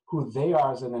them, who they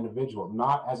are as an individual,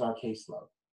 not as our caseload,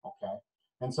 okay?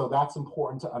 And so that's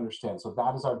important to understand. So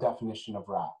that is our definition of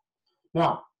WRAP.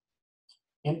 Now,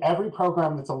 in every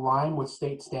program that's aligned with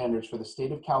state standards for the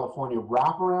state of California,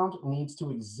 Wraparound needs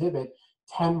to exhibit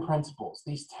 10 principles.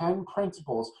 These 10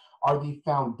 principles are the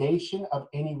foundation of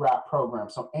any WRAP program.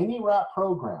 So any WRAP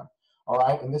program, all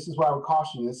right, and this is why I would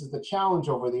caution you, this is the challenge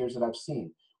over the years that I've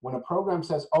seen. When a program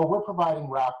says, oh, we're providing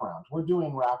Wraparound, we're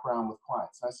doing Wraparound with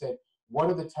clients. And I said, what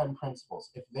are the 10 principles?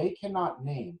 If they cannot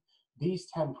name these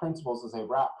 10 principles as a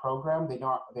WRAP program,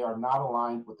 they are not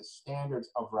aligned with the standards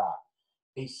of WRAP.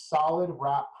 A solid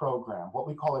WRAP program, what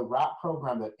we call a WRAP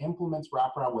program that implements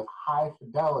Wraparound with high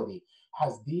fidelity,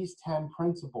 has these 10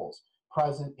 principles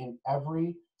present in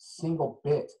every single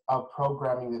bit of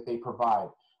programming that they provide.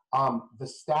 The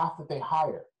staff that they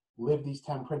hire live these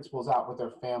 10 principles out with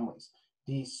their families.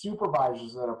 The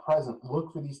supervisors that are present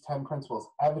look for these 10 principles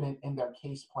evident in their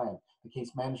case plan, the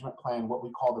case management plan, what we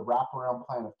call the Wraparound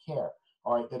plan of care,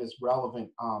 all right, that is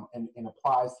relevant and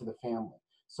applies to the family.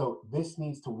 So this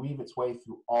needs to weave its way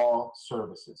through all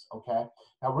services, okay?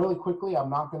 Now, really quickly, I'm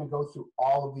not going to go through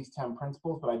all of these 10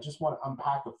 principles, but I just want to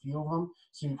unpack a few of them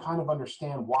so you kind of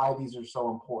understand why these are so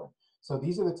important. So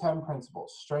these are the 10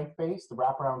 principles. Strength-based, the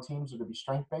Wraparound teams are to be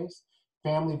strength-based.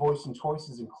 Family voice and choice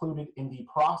is included in the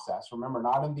process. Remember,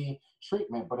 not in the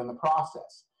treatment, but in the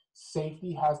process.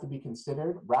 Safety has to be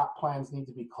considered. WRAP plans need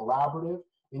to be collaborative.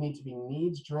 They need to be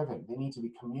needs-driven. They need to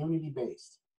be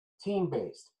community-based,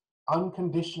 team-based,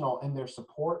 unconditional in their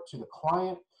support to the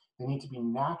client. They need to be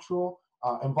natural,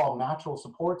 involve natural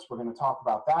supports. We're going to talk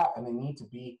about that. And they need to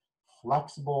be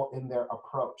flexible in their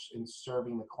approach in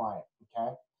serving the client,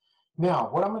 okay? Now,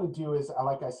 what I'm going to do is,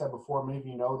 like I said before, many of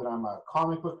you know that I'm a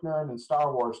comic book nerd and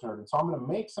Star Wars nerd. And so I'm going to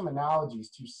make some analogies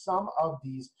to some of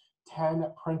these 10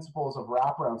 principles of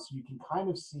Wraparound so you can kind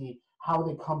of see how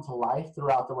they come to life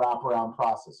throughout the Wraparound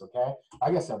process, okay?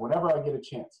 Like I said, whenever I get a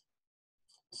chance.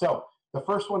 So the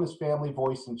first one is family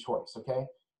voice and choice, okay?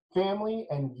 Family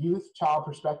and youth child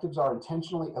perspectives are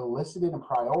intentionally elicited and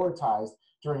prioritized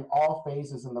during all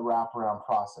phases in the Wraparound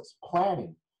process.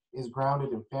 Planning is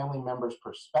grounded in family members'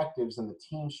 perspectives, and the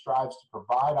team strives to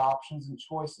provide options and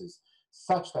choices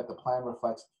such that the plan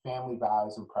reflects family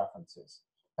values and preferences.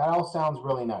 That all sounds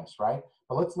really nice, right?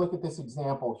 But let's look at this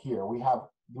example here. We have,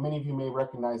 many of you may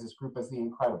recognize this group as the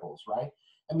Incredibles, right?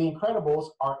 And the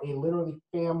Incredibles are a literally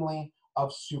family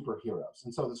of superheroes.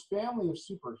 And so this family of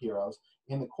superheroes,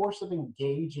 in the course of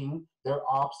engaging their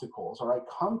obstacles, all right,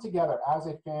 come together as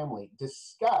a family,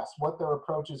 discuss what their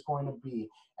approach is going to be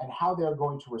and how they're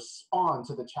going to respond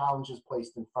to the challenges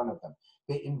placed in front of them.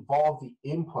 They involve the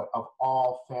input of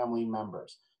all family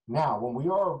members. Now, when we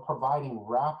are providing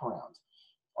Wraparound,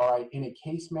 all right, in a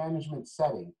case management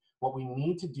setting, what we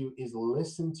need to do is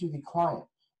listen to the client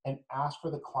and ask for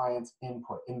the client's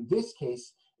input. In this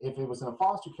case, if it was in a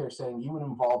foster care setting, you would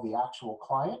involve the actual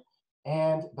client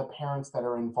and the parents that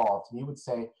are involved. And you would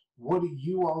say, what do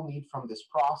you all need from this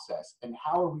process? And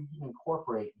how are we going to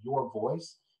incorporate your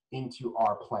voice into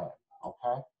our plan,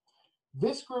 okay?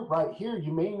 This group right here,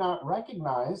 you may not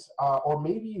recognize, or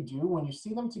maybe you do, when you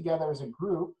see them together as a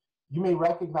group, you may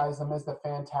recognize them as the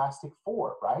Fantastic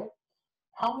Four, right?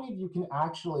 How many of you can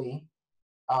actually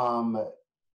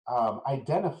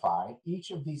identify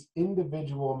each of these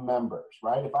individual members,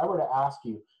 right? If I were to ask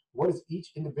you, what is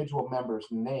each individual member's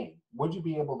name? Would you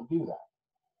be able to do that?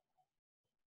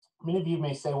 Many of you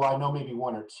may say, well, I know maybe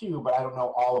one or two, but I don't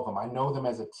know all of them. I know them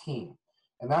as a team.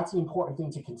 And that's the important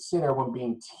thing to consider when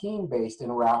being team-based in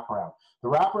a wraparound. The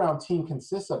wraparound team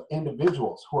consists of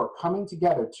individuals who are coming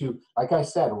together to, like I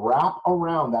said, wrap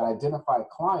around that identified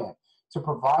client to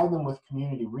provide them with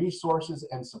community resources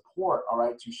and support, all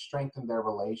right, to strengthen their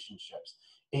relationships.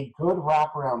 A good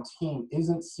wraparound team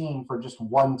isn't seen for just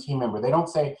one team member. They don't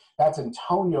say, that's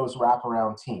Antonio's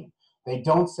wraparound team. They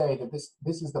don't say that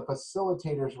this is the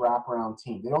facilitator's wraparound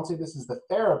team. They don't say this is the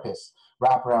therapist's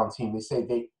wraparound team. They say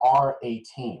they are a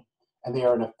team and they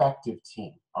are an effective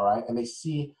team, all right? And they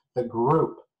see the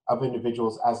group of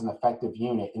individuals as an effective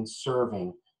unit in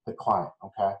serving the client,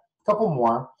 okay? A couple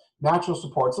more. Natural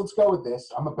supports. Let's go with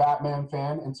this. I'm a Batman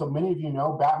fan, and so many of you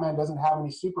know Batman doesn't have any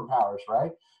superpowers,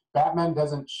 right? Batman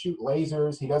doesn't shoot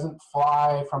lasers. He doesn't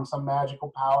fly from some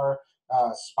magical power.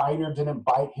 Spider didn't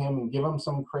bite him and give him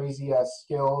some crazy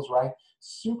skills, right?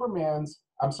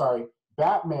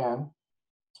 Batman,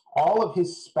 all of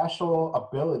his special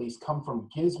abilities come from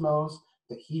gizmos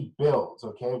that he builds,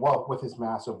 okay? Well, with his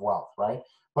massive wealth, right?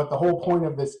 But the whole point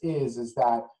of this is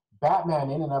that Batman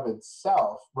in and of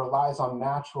itself relies on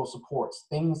natural supports,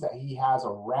 things that he has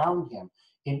around him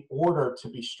in order to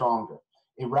be stronger.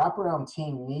 A wraparound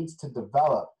team needs to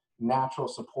develop natural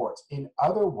supports. In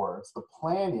other words, the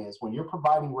plan is when you're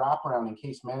providing wraparound and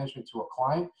case management to a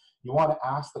client, you want to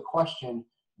ask the question,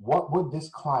 what would this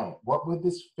client, what would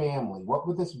this family, what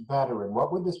would this veteran,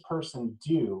 what would this person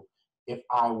do if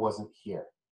I wasn't here?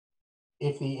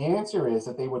 If the answer is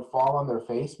that they would fall on their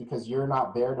face because you're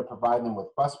not there to provide them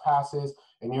with bus passes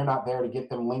and you're not there to get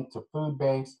them linked to food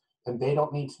banks, and they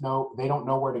don't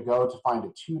know where to go to find a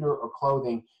tutor or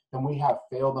clothing, then we have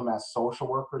failed them as social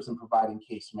workers in providing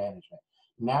case management.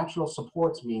 Natural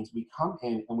supports means we come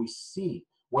in and we see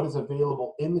what is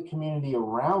available in the community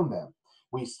around them.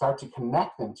 We start to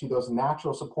connect them to those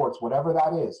natural supports, whatever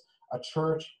that is, a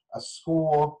church, a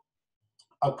school,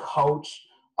 a coach,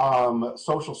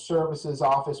 social services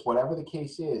office, whatever the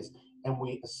case is, and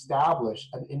we establish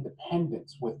an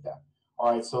independence with them.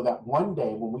 All right, so that one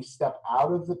day when we step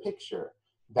out of the picture,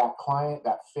 that client,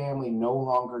 that family no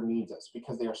longer needs us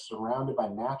because they are surrounded by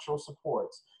natural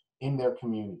supports in their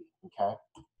community, okay?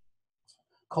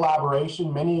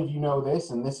 Collaboration, many of you know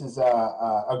this, and this is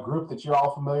a group that you're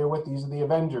all familiar with. These are the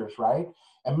Avengers, right?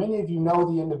 And many of you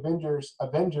know the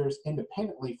Avengers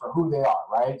independently for who they are,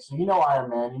 right? So you know Iron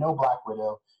Man, you know Black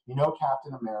Widow, you know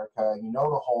Captain America, you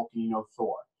know the Hulk, and you know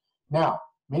Thor. Now,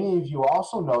 many of you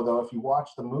also know, though, if you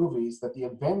watch the movies, that the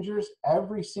Avengers,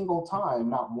 every single time,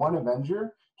 not one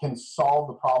Avenger can solve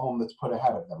the problem that's put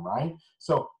ahead of them, right?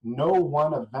 So no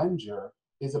one Avenger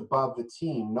is above the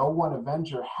team. No one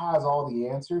Avenger has all the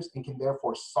answers and can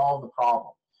therefore solve the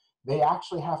problem. They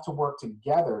actually have to work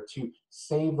together to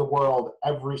save the world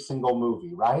every single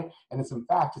movie, right? And it's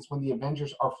when the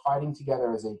Avengers are fighting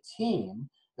together as a team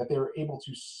that they are able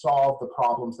to solve the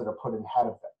problems that are put ahead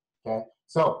of them, okay?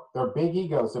 So they're big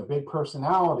egos, they're big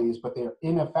personalities, but they're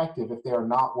ineffective if they are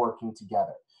not working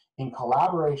together. In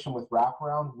collaboration with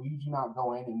Wraparound, we do not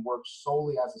go in and work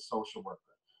solely as a social worker.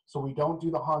 So we don't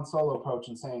do the Han Solo approach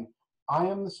and saying, I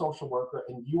am the social worker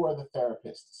and you are the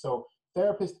therapist. So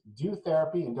therapists do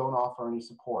therapy and don't offer any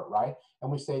support, right?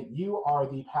 And we say, you are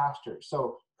the pastor.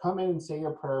 So come in and say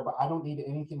your prayer, but I don't need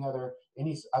any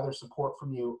other support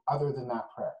from you other than that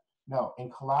prayer. No,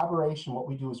 in collaboration, what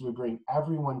we do is we bring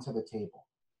everyone to the table.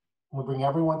 We bring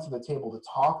everyone to the table to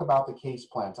talk about the case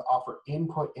plan, to offer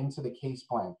input into the case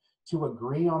plan, to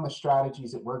agree on the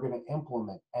strategies that we're going to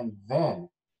implement, and then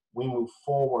we move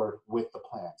forward with the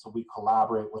plan. So we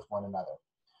collaborate with one another.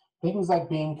 Things like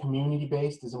being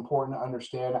community-based is important to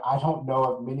understand. I don't know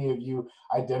if many of you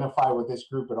identify with this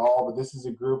group at all, but this is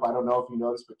a group, I don't know if you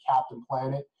noticed, but Captain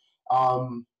Planet.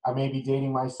 I may be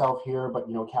dating myself here, but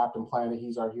you know, Captain Planet,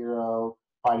 he's our hero,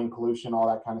 fighting pollution, all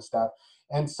that kind of stuff.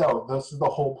 And so this is the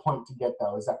whole point to get,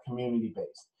 though, is that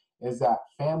community-based, is that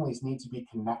families need to be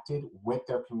connected with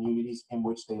their communities in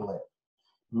which they live.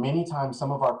 Many times,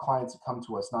 some of our clients that come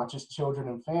to us, not just children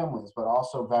and families, but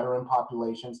also veteran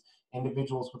populations,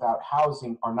 individuals without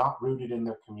housing, are not rooted in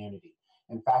their community.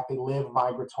 In fact, they live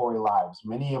migratory lives.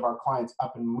 Many of our clients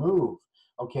up and move,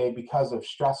 okay, because of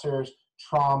stressors,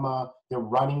 trauma, they're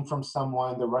running from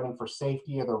someone, they're running for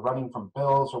safety, or they're running from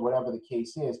bills, or whatever the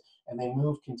case is, and they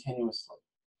move continuously.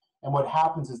 And what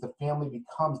happens is the family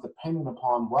becomes dependent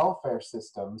upon welfare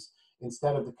systems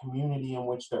instead of the community in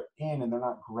which they're in, and they're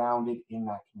not grounded in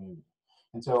that community.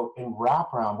 And so in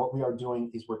Wraparound, what we are doing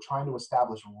is we're trying to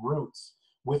establish roots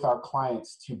with our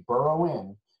clients to burrow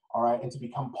in, all right, and to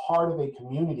become part of a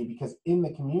community, because in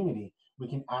the community, we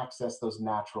can access those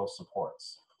natural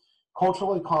supports.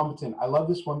 Culturally competent. I love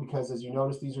this one because, as you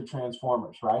notice, these are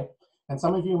transformers, right? And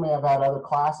some of you may have had other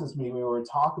classes maybe where we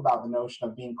talk about the notion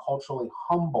of being culturally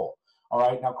humble. All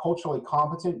right, now culturally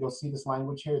competent, you'll see this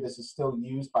language here. This is still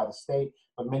used by the state,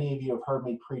 but many of you have heard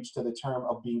me preach to the term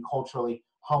of being culturally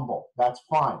humble. That's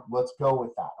fine. Let's go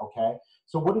with that, okay?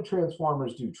 So what do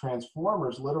transformers do?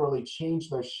 Transformers literally change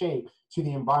their shape to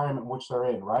the environment in which they're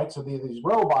in, right? So they're these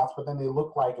robots, but then they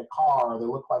look like a car, or they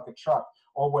look like a truck,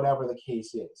 or whatever the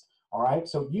case is. All right,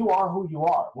 so you are who you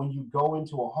are when you go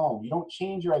into a home. You don't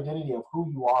change your identity of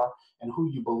who you are and who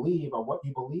you believe or what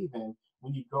you believe in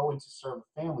when you go in to serve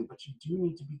a family, but you do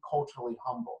need to be culturally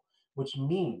humble, which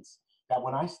means that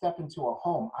when I step into a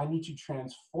home, I need to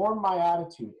transform my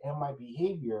attitude and my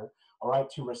behavior, all right,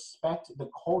 to respect the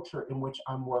culture in which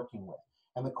I'm working with.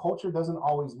 And the culture doesn't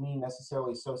always mean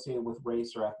necessarily associated with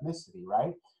race or ethnicity,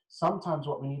 right? Sometimes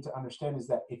what we need to understand is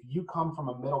that if you come from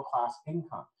a middle class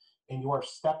income, and you are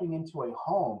stepping into a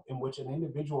home in which an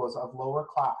individual is of lower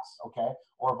class, okay,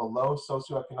 or of a low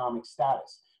socioeconomic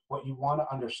status, what you want to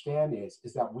understand is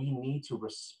that we need to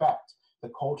respect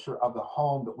the culture of the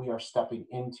home that we are stepping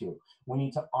into. We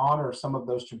need to honor some of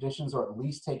those traditions, or at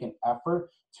least take an effort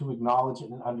to acknowledge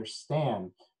and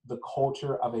understand the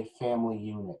culture of a family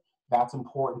unit. That's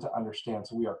important to understand.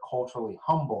 So we are culturally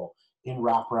humble in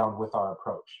Wraparound with our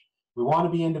approach. We want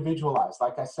to be individualized.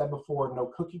 Like I said before,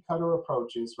 no cookie cutter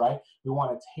approaches, right? We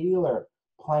want to tailor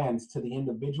plans to the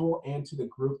individual and to the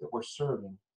group that we're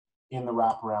serving in the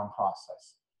wraparound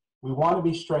process. We want to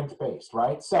be strength-based,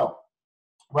 right? So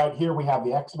right here we have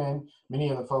the X-Men. Many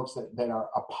of the folks that are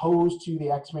opposed to the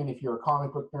X-Men, if you're a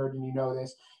comic book nerd and you know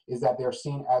this, is that they're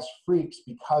seen as freaks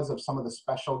because of some of the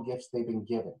special gifts they've been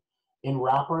given. In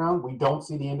Wraparound, we don't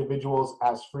see the individuals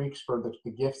as freaks for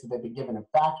the gifts that they've been given. In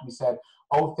fact, we said,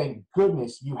 oh, thank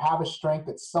goodness you have a strength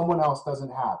that someone else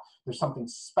doesn't have. There's something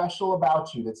special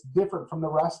about you that's different from the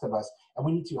rest of us, and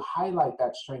we need to highlight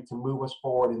that strength to move us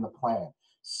forward in the plan.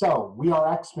 So we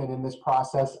are X-Men in this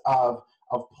process of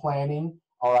planning,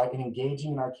 all right, and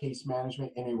engaging in our case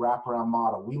management in a wraparound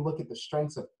model. We look at the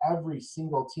strengths of every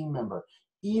single team member,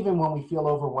 even when we feel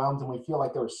overwhelmed and we feel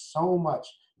like there's so much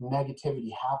negativity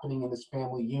happening in this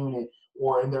family unit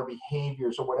or in their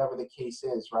behaviors or whatever the case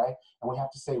is, right? And we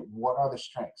have to say, what are the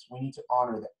strengths? We need to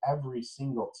honor that every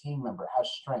single team member has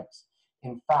strengths.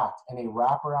 In fact, in a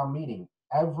wraparound meeting,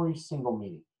 every single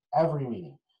meeting, every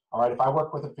meeting, all right, if I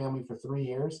work with a family for 3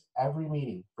 years, every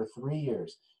meeting for 3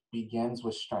 years begins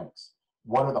with strengths.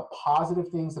 What are the positive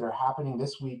things that are happening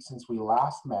this week since we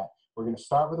last met? We're going to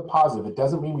start with a positive. It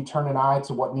doesn't mean we turn an eye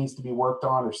to what needs to be worked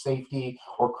on or safety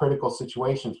or critical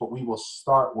situations, but we will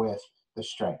start with the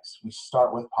strengths. We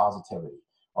start with positivity,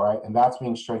 all right? And that's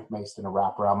being strength-based in a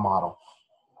wraparound model.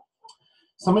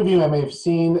 Some of you may have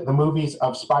seen the movies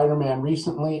of Spider-Man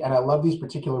recently, and I love these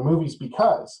particular movies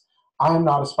because I am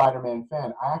not a Spider-Man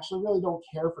fan. I actually really don't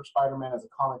care for Spider-Man as a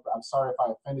comic, but I'm sorry if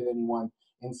I offended anyone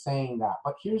in saying that.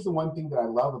 But here's the one thing that I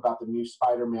love about the new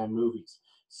Spider-Man movies.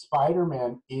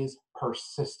 Spider-Man is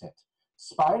persistent.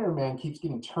 Spider-Man keeps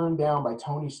getting turned down by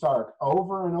Tony Stark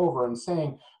over and over and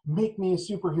saying, make me a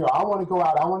superhero. I want to go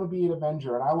out. I want to be an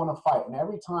Avenger and I want to fight. And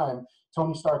every time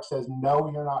Tony Stark says,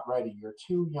 no, you're not ready. You're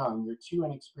too young. You're too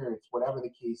inexperienced, whatever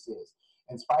the case is.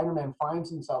 And Spider-Man finds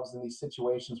himself in these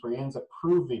situations where he ends up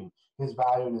proving his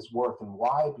value and his worth. And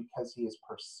why? Because he is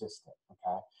persistent,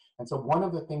 okay? And so one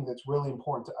of the things that's really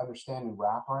important to understand in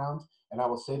wraparound, and I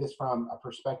will say this from a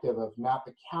perspective of not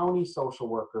the county social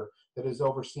worker that is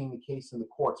overseeing the case in the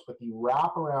courts, but the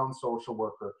wraparound social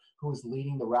worker who is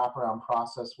leading the wraparound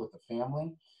process with the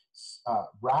family,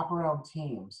 wraparound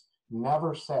teams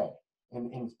never say,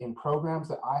 in programs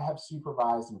that I have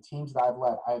supervised and teams that I've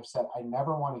led, I have said, I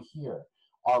never want to hear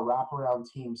our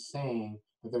wraparound team saying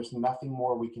that there's nothing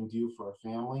more we can do for a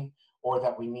family or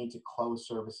that we need to close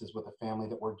services with a family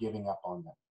that we're giving up on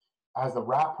them. As the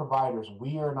wrap providers,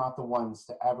 we are not the ones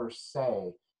to ever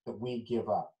say that we give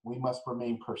up. We must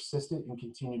remain persistent and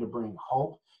continue to bring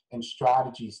hope and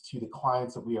strategies to the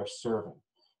clients that we are serving.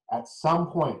 At some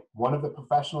point, one of the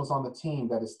professionals on the team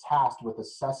that is tasked with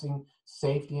assessing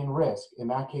safety and risk, in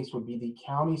that case would be the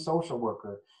county social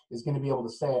worker, is going to be able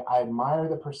to say, I admire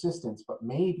the persistence, but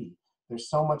maybe there's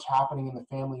so much happening in the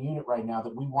family unit right now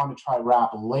that we want to try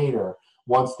wrap later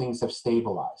once things have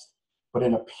stabilized. But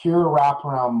in a pure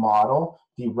wraparound model,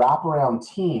 the wraparound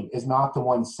team is not the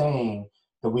one saying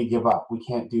that we give up, we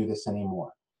can't do this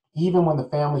anymore. Even when the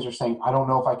families are saying, I don't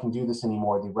know if I can do this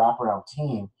anymore, the wraparound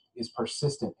team is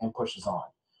persistent and pushes on.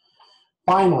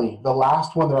 Finally, the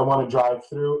last one that I want to drive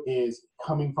through is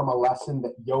coming from a lesson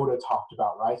that Yoda talked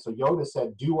about, right? So Yoda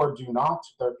said, do or do not,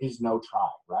 there is no try,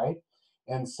 right?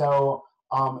 And so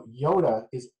Yoda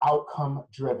is outcome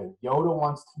driven. Yoda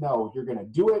wants to know you're going to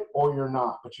do it or you're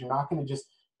not, but you're not going to just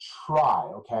try,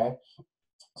 okay?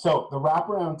 So the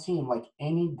wraparound team, like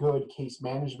any good case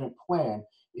management plan,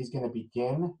 is going to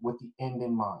begin with the end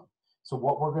in mind. So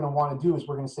what we're going to want to do is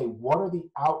we're going to say, what are the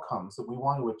outcomes that we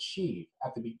want to achieve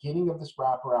at the beginning of this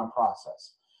wraparound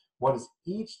process? What does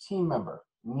each team member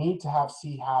need to have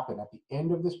see happen at the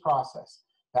end of this process?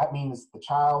 That means the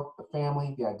child, the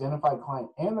family, the identified client,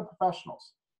 and the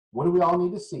professionals. What do we all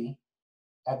need to see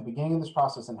at the beginning of this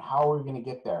process, and how are we going to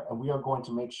get there? And we are going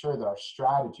to make sure that our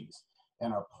strategies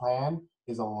and our plan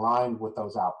is aligned with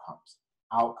those outcomes.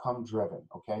 Outcome driven,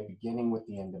 okay? Beginning with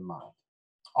the end in mind.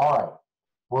 All right,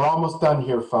 we're almost done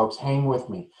here, folks. Hang with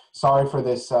me. Sorry for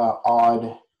this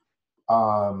odd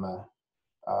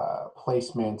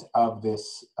placement of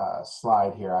this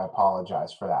slide here. I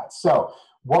apologize for that. So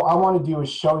what I want to do is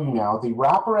show you now the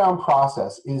wraparound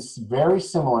process is very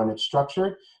similar, and it's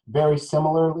structured very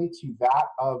similarly to that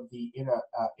of the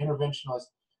interventionalist,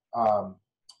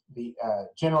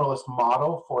 generalist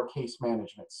model for case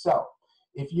management. So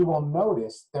if you will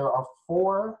notice, there are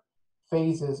 4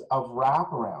 phases of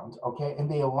wraparound, okay, and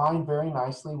they align very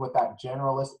nicely with that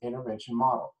generalist intervention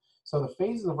model. So the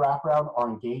phases of wraparound are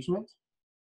engagement,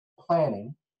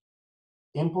 planning,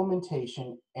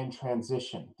 implementation, and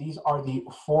transition. These are the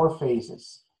 4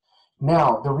 phases.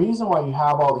 Now, the reason why you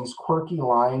have all these quirky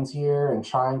lines here and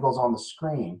triangles on the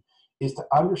screen is to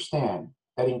understand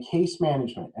that in case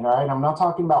management, and all right, I'm not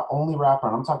talking about only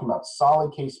wraparound, I'm talking about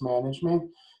solid case management,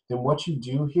 then what you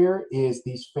do here is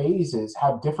these phases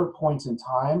have different points in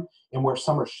time, and where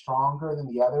some are stronger than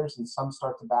the others and some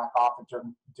start to back off at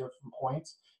different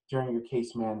points during your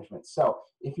case management. So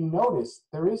if you notice,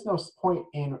 there is no point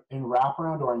in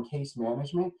wraparound or in case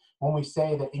management when we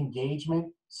say that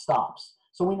engagement stops.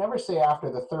 So we never say after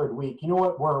the 3rd week, you know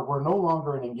what, we're no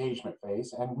longer in engagement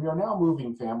phase, and we are now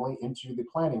moving family into the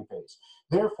planning phase.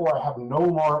 Therefore, I have no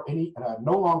longer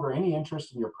any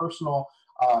interest in your personal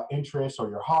interests or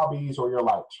your hobbies or your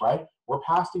likes, right? We're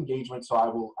past engagement, so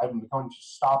I'm going to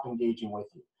stop engaging with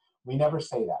you. We never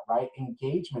say that, right?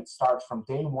 Engagement starts from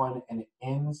day 1 and it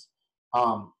ends,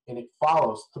 and it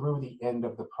follows through the end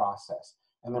of the process.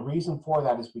 And the reason for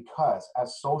that is because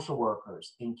as social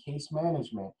workers in case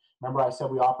management, remember I said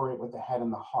we operate with the head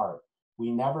and the heart. We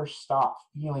never stop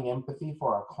feeling empathy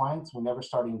for our clients. We never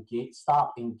stop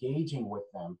engaging with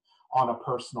them on a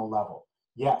personal level.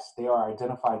 Yes, they are our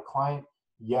identified client.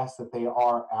 Yes, that they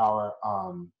are our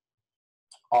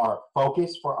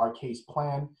focus for our case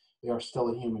plan. They are still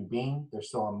a human being. They're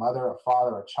still a mother, a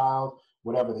father, a child,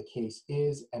 whatever the case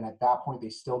is. And at that point, they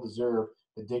still deserve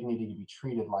the dignity to be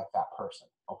treated like that person,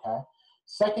 okay?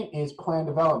 Second is plan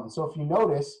development. So if you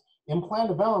notice, in plan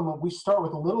development, we start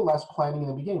with a little less planning in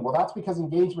the beginning. Well, that's because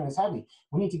engagement is heavy.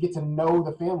 We need to get to know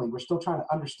the family. We're still trying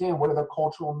to understand what are their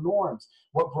cultural norms,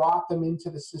 what brought them into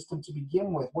the system to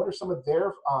begin with, what are some of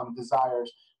their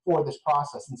desires for this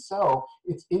process. And so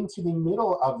it's into the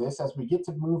middle of this as we get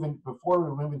to move in, before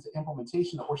we move into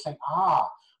implementation, that we're saying,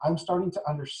 I'm starting to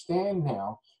understand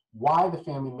now why the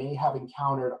family may have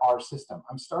encountered our system.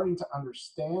 I'm starting to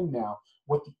understand now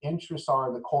what the interests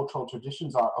are, the cultural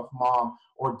traditions are of mom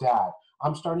or dad.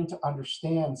 I'm starting to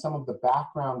understand some of the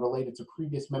background related to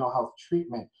previous mental health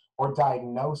treatment or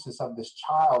diagnosis of this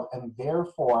child, and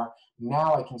therefore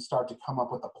now I can start to come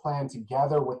up with a plan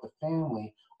together with the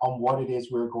family on what it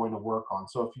is we're going to work on.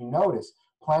 So if you notice,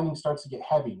 planning starts to get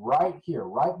heavy right here,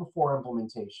 right before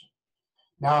implementation.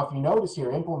 Now, if you notice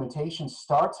here, implementation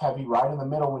starts heavy right in the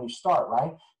middle when you start,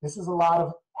 right? This is a lot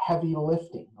of heavy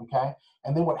lifting, okay?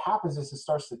 And then what happens is it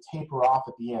starts to taper off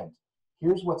at the end.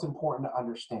 Here's what's important to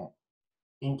understand.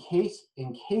 In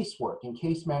casework, in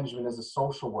case management as a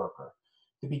social worker,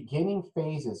 the beginning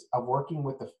phases of working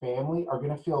with the family are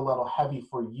going to feel a little heavy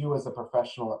for you as a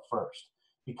professional at first,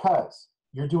 because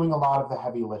you're doing a lot of the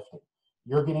heavy lifting.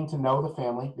 You're getting to know the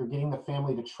family. You're getting the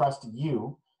family to trust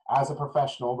you as a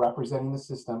professional representing the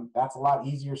system. That's a lot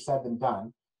easier said than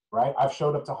done, right? I've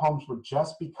showed up to homes where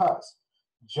just because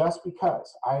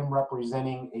I am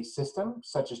representing a system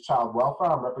such as child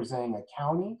welfare, I'm representing a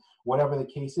county, whatever the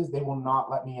case is, they will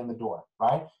not let me in the door,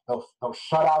 right? They'll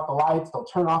shut out the lights, they'll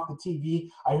turn off the TV.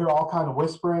 I hear all kind of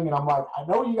whispering, and I'm like, I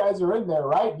know you guys are in there,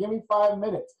 right? Give me 5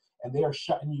 minutes. And they are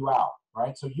shutting you out,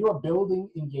 right? So you are building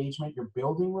engagement, you're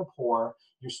building rapport,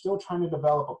 you're still trying to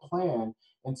develop a plan.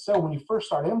 And so when you first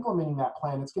start implementing that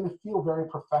plan, it's going to feel very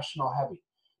professional heavy,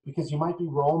 because you might be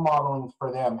role modeling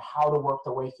for them how to work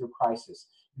their way through crisis.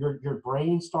 You're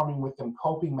brainstorming with them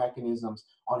coping mechanisms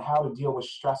on how to deal with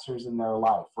stressors in their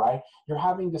life, right? You're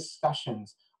having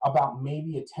discussions about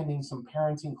maybe attending some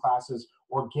parenting classes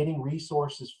or getting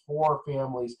resources for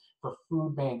families, for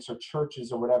food banks or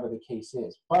churches or whatever the case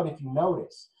is. But if you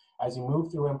notice, as you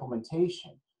move through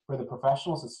implementation, for the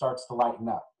professionals, it starts to lighten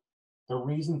up. The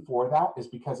reason for that is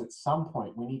because at some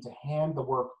point we need to hand the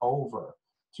work over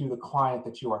to the client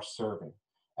that you are serving.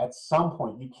 At some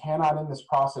point, you cannot end this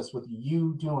process with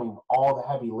you doing all the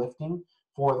heavy lifting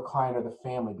for the client or the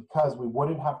family, because we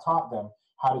wouldn't have taught them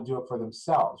how to do it for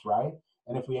themselves, right?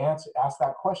 And if we ask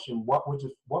that question, what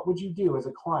would you do as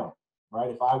a client, right?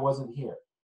 If I wasn't here,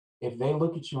 if they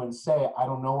look at you and say, I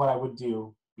don't know what I would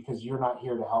do because you're not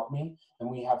here to help me, then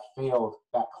we have failed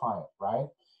that client, right?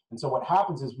 And so what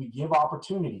happens is we give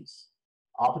opportunities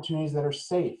that are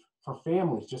safe for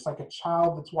families, just like a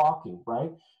child that's walking,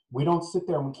 right? We don't sit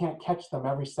there and we can't catch them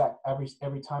every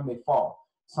time they fall.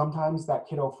 Sometimes that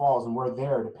kiddo falls and we're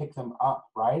there to pick them up,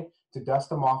 right? To dust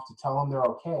them off, to tell them they're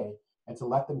okay, and to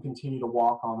let them continue to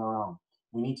walk on their own.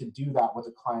 We need to do that with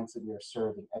the clients that we are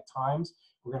serving. At times,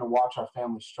 we're going to watch our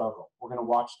family struggle. We're going to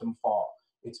watch them fall.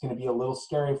 It's going to be a little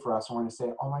scary for us, and we're going to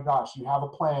say, oh my gosh, you have a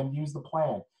plan, use the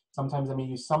plan. Sometimes I may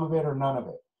use some of it or none of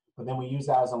it, but then we use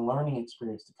that as a learning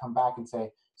experience to come back and say,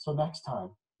 so next time,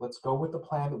 let's go with the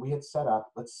plan that we had set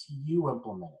up. Let's see you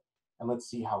implement it, and let's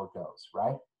see how it goes,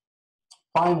 right?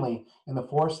 Finally, in the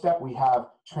fourth step, we have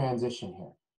transition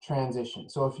here. Transition.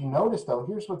 So if you notice, though,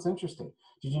 here's what's interesting.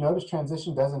 Did you notice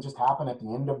transition doesn't just happen at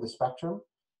the end of the spectrum?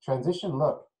 Transition,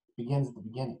 look, begins at the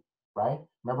beginning, right?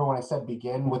 Remember when I said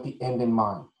begin with the end in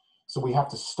mind? So we have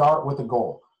to start with a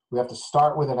goal. We have to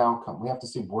start with an outcome. We have to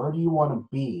see, where do you want to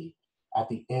be at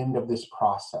the end of this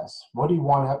process? What do you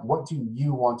want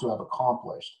to have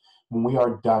accomplished when we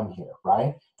are done here,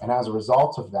 right? And as a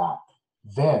result of that,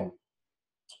 then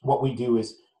what we do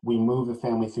is we move the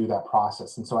family through that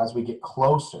process. And so as we get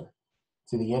closer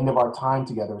to the end of our time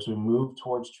together, as we move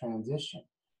towards transition,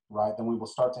 right, then we will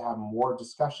start to have more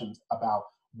discussions about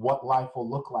what life will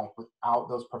look like without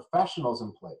those professionals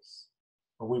in place.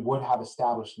 But we would have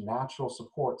established natural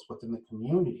supports within the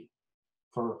community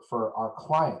for our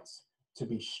clients to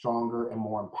be stronger and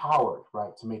more empowered,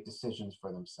 right, to make decisions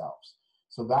for themselves.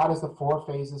 So that is the 4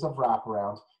 phases of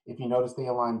wraparound. If you notice, they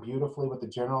align beautifully with the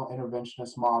general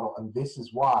interventionist model, and this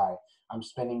is why I'm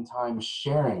spending time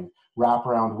sharing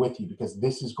wraparound with you, because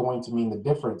this is going to mean the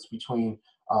difference between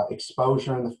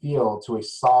exposure in the field to a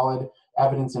solid,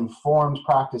 evidence-informed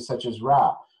practice such as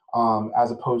WRAP,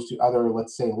 as opposed to other,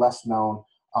 let's say, less known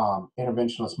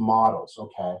interventionist models,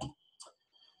 okay?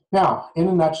 Now, in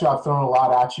a nutshell, I've thrown a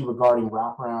lot at you regarding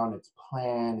wraparound, its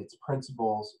plan, its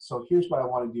principles. So here's what I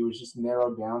want to do is just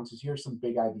narrow down to, here's some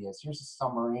big ideas. Here's a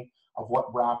summary of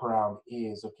what wraparound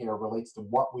is, okay, or relates to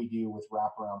what we do with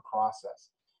wraparound process.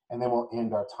 And then we'll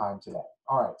end our time today.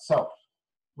 All right, so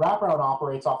wraparound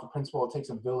operates off the principle it takes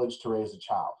a village to raise a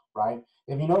child, right?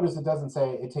 If you notice, it doesn't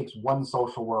say it takes one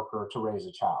social worker to raise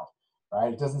a child,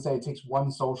 right? It doesn't say it takes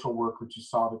one social worker to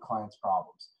solve a client's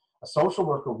problems. A social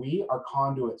worker, we are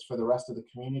conduits for the rest of the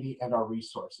community and our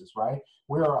resources, right?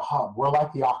 We're a hub. We're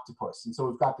like the octopus. And so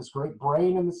we've got this great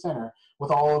brain in the center with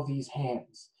all of these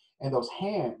hands. And those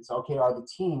hands, okay, are the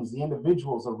teams, the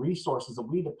individuals, the resources that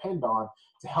we depend on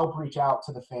to help reach out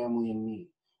to the family in need.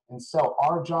 And so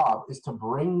our job is to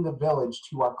bring the village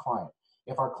to our client.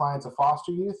 If our client's a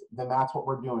foster youth, then that's what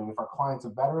we're doing. If our client's a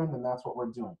veteran, then that's what we're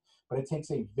doing. But it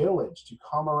takes a village to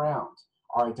come around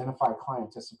our identified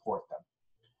client to support them.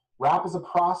 WRAP is a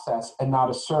process and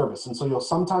not a service. And so you'll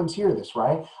sometimes hear this,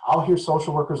 right? I'll hear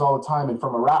social workers all the time. And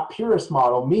from a WRAP purist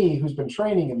model, me, who's been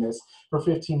training in this for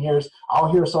 15 years,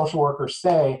 I'll hear a social worker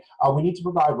say, we need to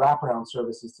provide wraparound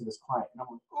services to this client. And I'm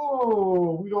like,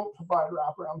 oh, we don't provide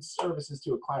wraparound services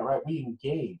to a client, right? We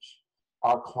engage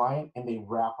our client in the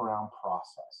wraparound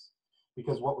process.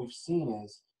 Because what we've seen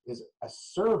is a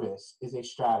service is a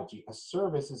strategy. A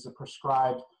service is a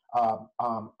prescribed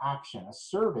action. A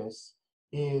service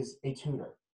is a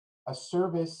tutor. A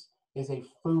service is a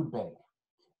food bank.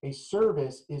 A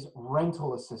service is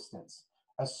rental assistance.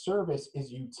 A service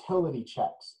is utility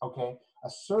checks, okay? A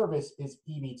service is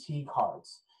EBT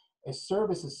cards. A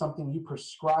service is something you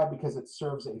prescribe because it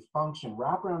serves a function.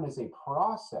 Wraparound is a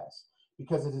process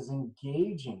because it is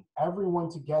engaging everyone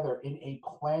together in a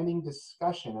planning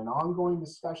discussion, an ongoing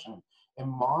discussion and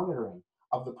monitoring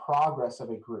of the progress of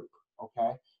a group,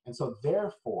 okay? And so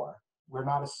therefore, we're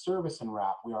not a service in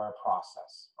WRAP, we are a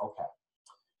process, okay?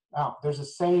 Now, there's a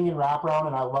saying in wraparound,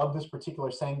 and I love this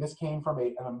particular saying. This came from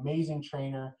an amazing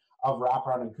trainer of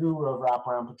wraparound, a guru of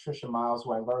wraparound, Patricia Miles,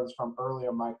 who I learned this from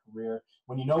earlier in my career.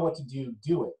 When you know what to do,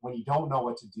 do it. When you don't know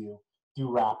what to do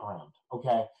wraparound,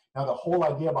 okay? Now, the whole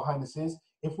idea behind this is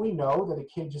If we know that a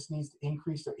kid just needs to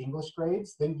increase their English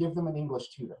grades, then give them an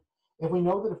English tutor. If we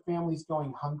know that a family's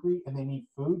going hungry and they need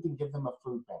food, then give them a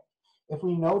food bank. If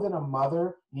we know that a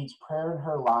mother needs prayer in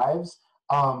her life,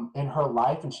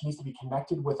 and she needs to be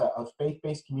connected with a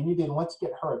faith-based community, then let's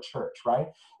get her a church, right?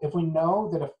 If we know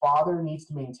that a father needs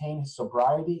to maintain his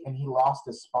sobriety and he lost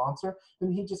his sponsor,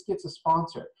 then he just gets a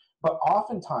sponsor. But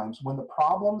oftentimes, when the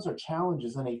problems or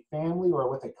challenges in a family or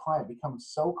with a client become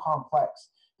so complex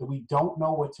that we don't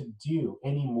know what to do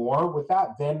anymore with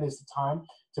that, then is the time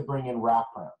to bring in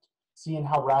wraparound. Seeing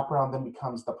how wraparound then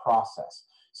becomes the process.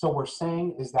 So what we're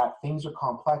saying is that things are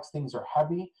complex, things are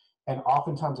heavy, and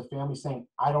oftentimes a family saying,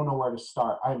 I don't know where to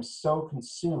start. I am so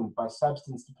consumed by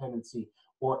substance dependency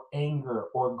or anger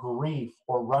or grief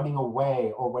or running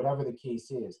away or whatever the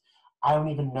case is. I don't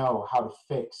even know how to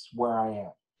fix where I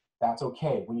am. That's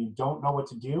okay. When you don't know what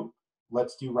to do,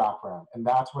 let's do wraparound. And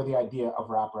that's where the idea of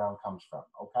wraparound comes from,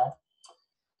 okay?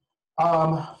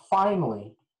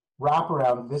 Finally,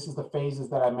 wraparound, this is the phases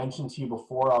that I mentioned to you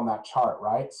before on that chart,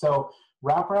 right? So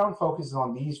wraparound focuses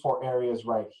on these 4 areas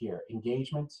right here: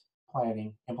 engagement,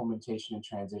 planning, implementation, and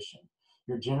transition.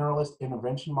 Your generalist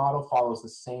intervention model follows the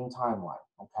same timeline,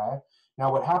 okay?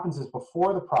 Now what happens is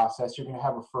before the process, you're gonna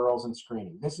have referrals and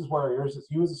screening. This is where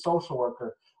you as a social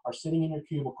worker are sitting in your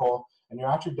cubicle and you're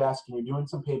at your desk and you're doing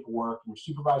some paperwork and your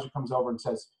supervisor comes over and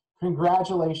says,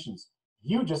 congratulations,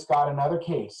 you just got another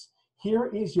case. Here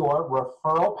is your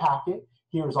referral packet.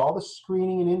 Here's all the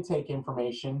screening and intake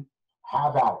information.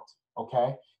 Have at it,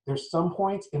 okay? There's some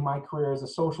points in my career as a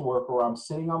social worker where I'm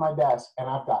sitting on my desk and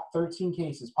I've got 13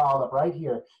 cases piled up right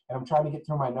here and I'm trying to get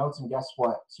through my notes, and guess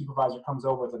what? Supervisor comes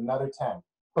over with another 10.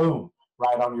 Boom,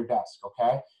 right on your desk,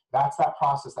 okay? That's that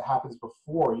process that happens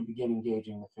before you begin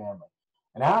engaging the family.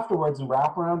 And afterwards, in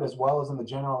wraparound as well as in the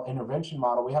general intervention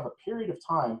model, we have a period of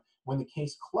time when the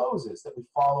case closes that we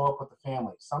follow up with the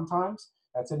family. Sometimes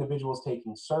that's individuals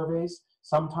taking surveys.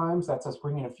 Sometimes that's us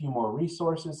bringing a few more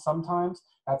resources. Sometimes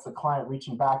that's the client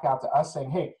reaching back out to us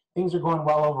saying, hey, things are going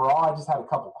well overall. I just had a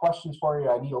couple questions for you.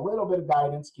 I need a little bit of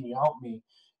guidance. Can you help me?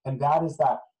 And that is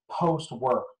that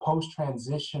post-work,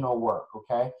 post-transitional work,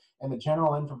 okay? In the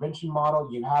general intervention model,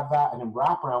 you have that. And in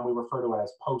wraparound, we refer to it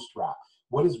as post-wrap.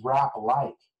 What is wrap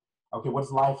like? Okay, what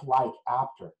is life like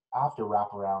after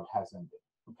wraparound has ended,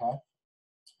 okay?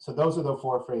 So those are the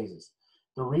 4 phases.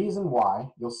 The reason why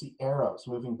you'll see arrows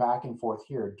moving back and forth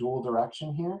here, dual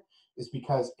direction here, is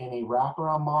because in a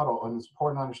wraparound model, and it's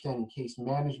important to understand in case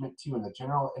management too, in the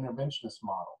general interventionist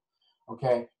model,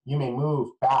 okay, you may move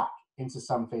back into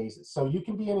some phases. So you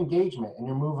can be in engagement and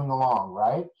you're moving along,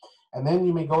 right? And then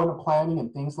you may go into planning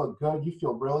and things look good. You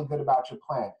feel really good about your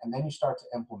plan. And then you start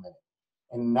to implement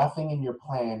it. And nothing in your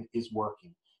plan is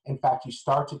working. In fact, you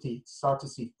start to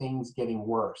see things getting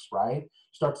worse, right?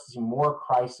 Start to see more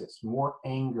crisis, more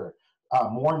anger,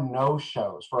 more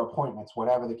no-shows for appointments,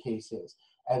 whatever the case is.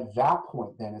 At that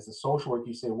point, then, as a social worker,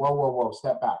 you say, whoa, whoa, whoa,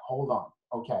 step back, hold on.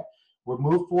 Okay, we're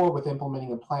moved forward with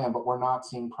implementing a plan, but we're not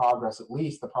seeing progress, at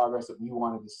least the progress that we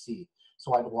wanted to see.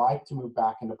 So I'd like to move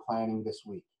back into planning this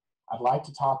week. I'd like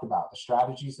to talk about the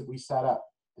strategies that we set up,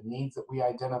 the needs that we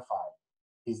identified.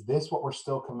 Is this what we're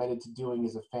still committed to doing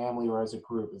as a family or as a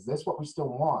group? Is this what we still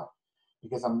want?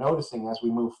 Because I'm noticing as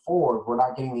we move forward, we're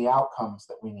not getting the outcomes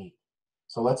that we need.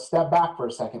 So let's step back for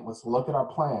a second. Let's look at our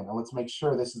plan and let's make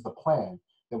sure this is the plan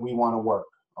that we want to work,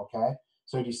 okay?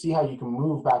 So you see how you can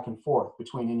move back and forth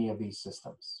between any of these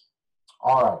systems.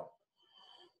 All right.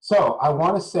 So I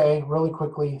want to say really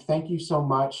quickly, thank you so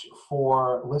much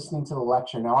for listening to the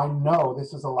lecture. Now I know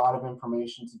this is a lot of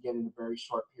information to get in a very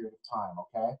short period of time,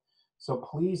 okay? So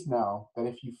please know that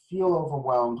if you feel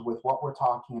overwhelmed with what we're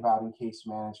talking about in case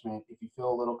management, if you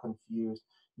feel a little confused,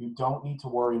 you don't need to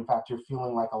worry. In fact, you're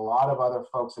feeling like a lot of other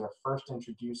folks that are first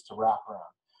introduced to wraparound.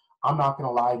 I'm not going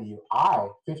to lie to you. I,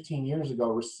 15 years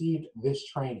ago, received this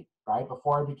training, right?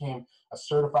 Before I became a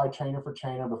certified trainer for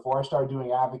trainer, before I started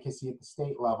doing advocacy at the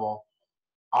state level,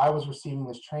 I was receiving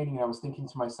this training and I was thinking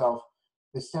to myself,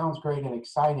 this sounds great and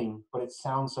exciting, but it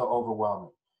sounds so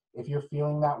overwhelming. If you're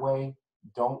feeling that way,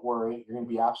 don't worry, you're going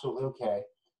to be absolutely okay.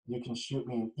 You can shoot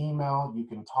me an email, you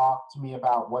can talk to me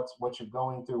about what you're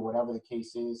going through, whatever the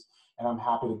case is, and I'm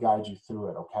happy to guide you through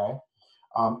it, okay?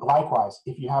 Likewise,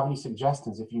 if you have any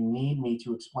suggestions, if you need me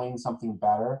to explain something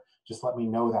better, just let me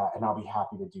know that and I'll be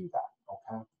happy to do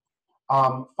that,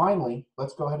 okay? Finally,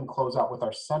 let's go ahead and close out with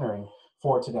our centering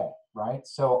for today, right?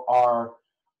 So our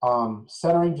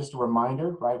centering, just a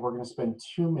reminder, right? We're going to spend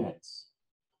 2 minutes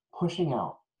pushing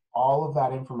out all of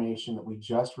that information that we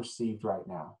just received right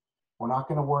now. We're not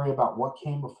going to worry about what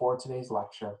came before today's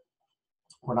lecture.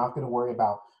 We're not going to worry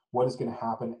about what is going to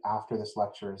happen after this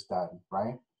lecture is done,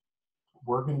 right?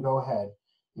 we're going to go ahead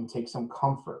and take some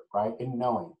comfort, right, in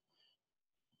knowing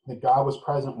that God was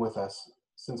present with us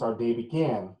since our day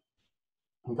began,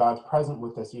 and God's present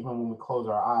with us even when we close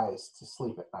our eyes to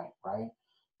sleep at night, right?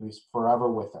 He's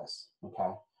forever with us,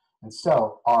 okay? And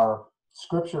so our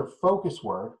scripture focus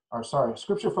word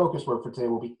for today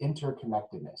will be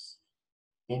interconnectedness.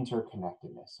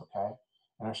 Interconnectedness, okay?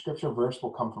 And our scripture verse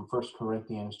will come from 1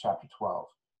 Corinthians chapter 12.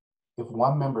 If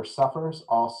one member suffers,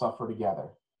 all suffer together.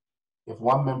 If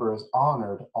one member is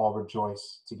honored, all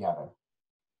rejoice together.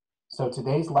 So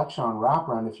today's lecture on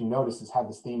Wraparound, if you notice, has had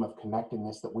this theme of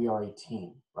connectedness, that we are a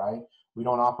team, right? We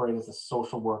don't operate as a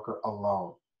social worker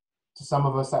alone. To some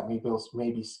of us, that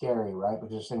may be scary, right?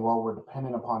 Because you're saying, well, we're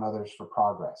dependent upon others for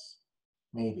progress.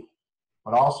 Maybe.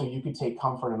 But also you could take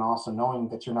comfort in also knowing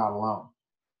that you're not alone,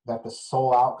 that the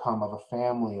sole outcome of a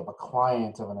family, of a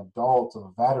client, of an adult, of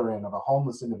a veteran, of a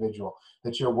homeless individual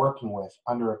that you're working with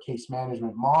under a case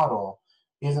management model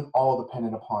isn't all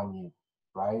dependent upon you,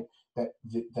 right? That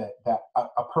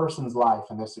a person's life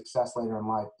and their success later in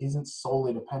life isn't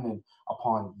solely dependent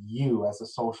upon you as a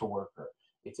social worker.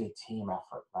 It's a team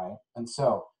effort, right? And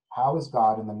so how is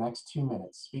God in the next 2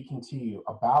 minutes speaking to you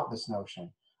about this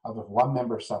notion of if one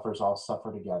member suffers, all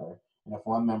suffer together, and if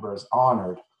one member is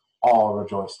honored, all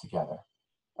rejoice together?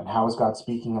 And how is God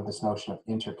speaking of this notion of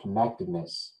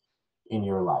interconnectedness in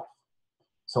your life?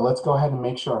 So let's go ahead and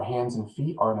make sure our hands and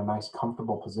feet are in a nice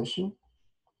comfortable position.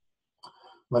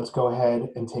 Let's go ahead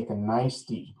and take a nice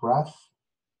deep breath.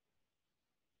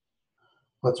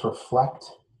 Let's reflect,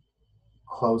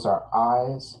 close our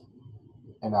eyes,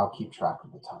 and I'll keep track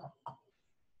of the time.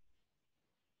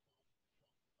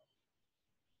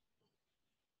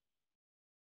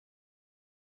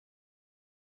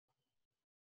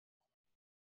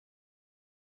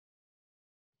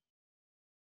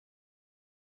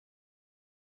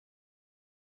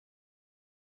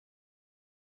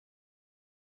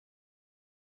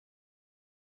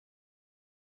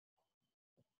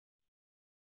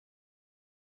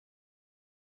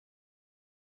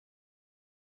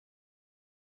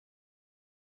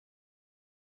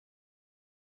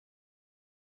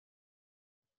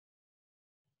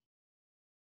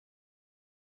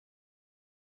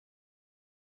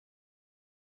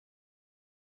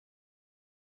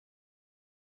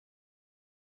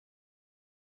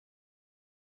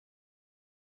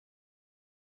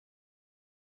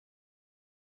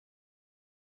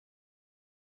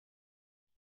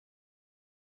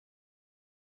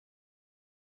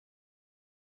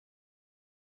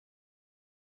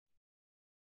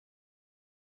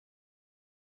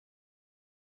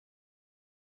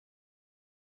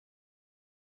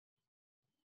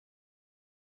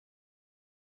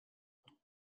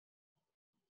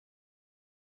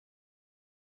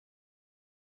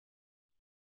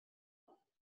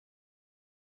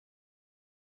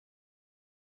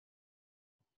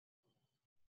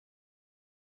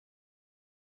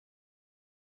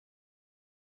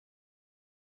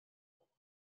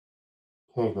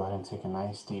 Okay, go ahead and take a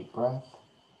nice deep breath.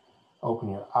 Open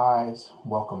your eyes.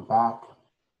 Welcome back.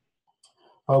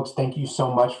 Folks, thank you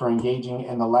so much for engaging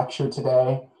in the lecture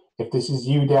today. If this is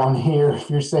you down here, if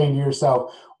you're saying to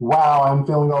yourself, wow, I'm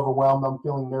feeling overwhelmed, I'm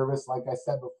feeling nervous, like I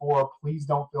said before, please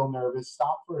don't feel nervous.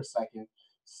 Stop for a second.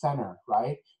 Center,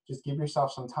 right? Just give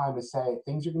yourself some time to say,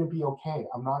 things are going to be okay.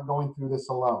 I'm not going through this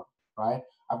alone, right?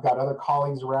 I've got other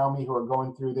colleagues around me who are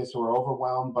going through this, who are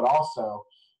overwhelmed, but also,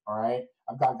 all right,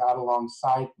 I've got God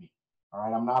alongside me. All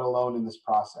right, I'm not alone in this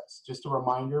process. Just a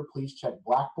reminder, please check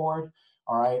Blackboard,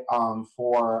 all right,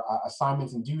 for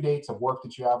assignments and due dates of work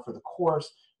that you have for the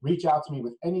course. Reach out to me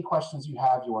with any questions you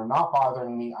have. You are not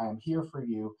bothering me. I am here for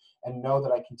you, and know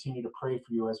that I continue to pray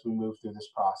for you as we move through this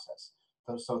process.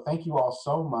 So thank you all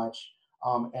so much,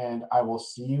 and I will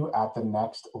see you at the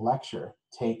next lecture.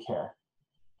 Take care.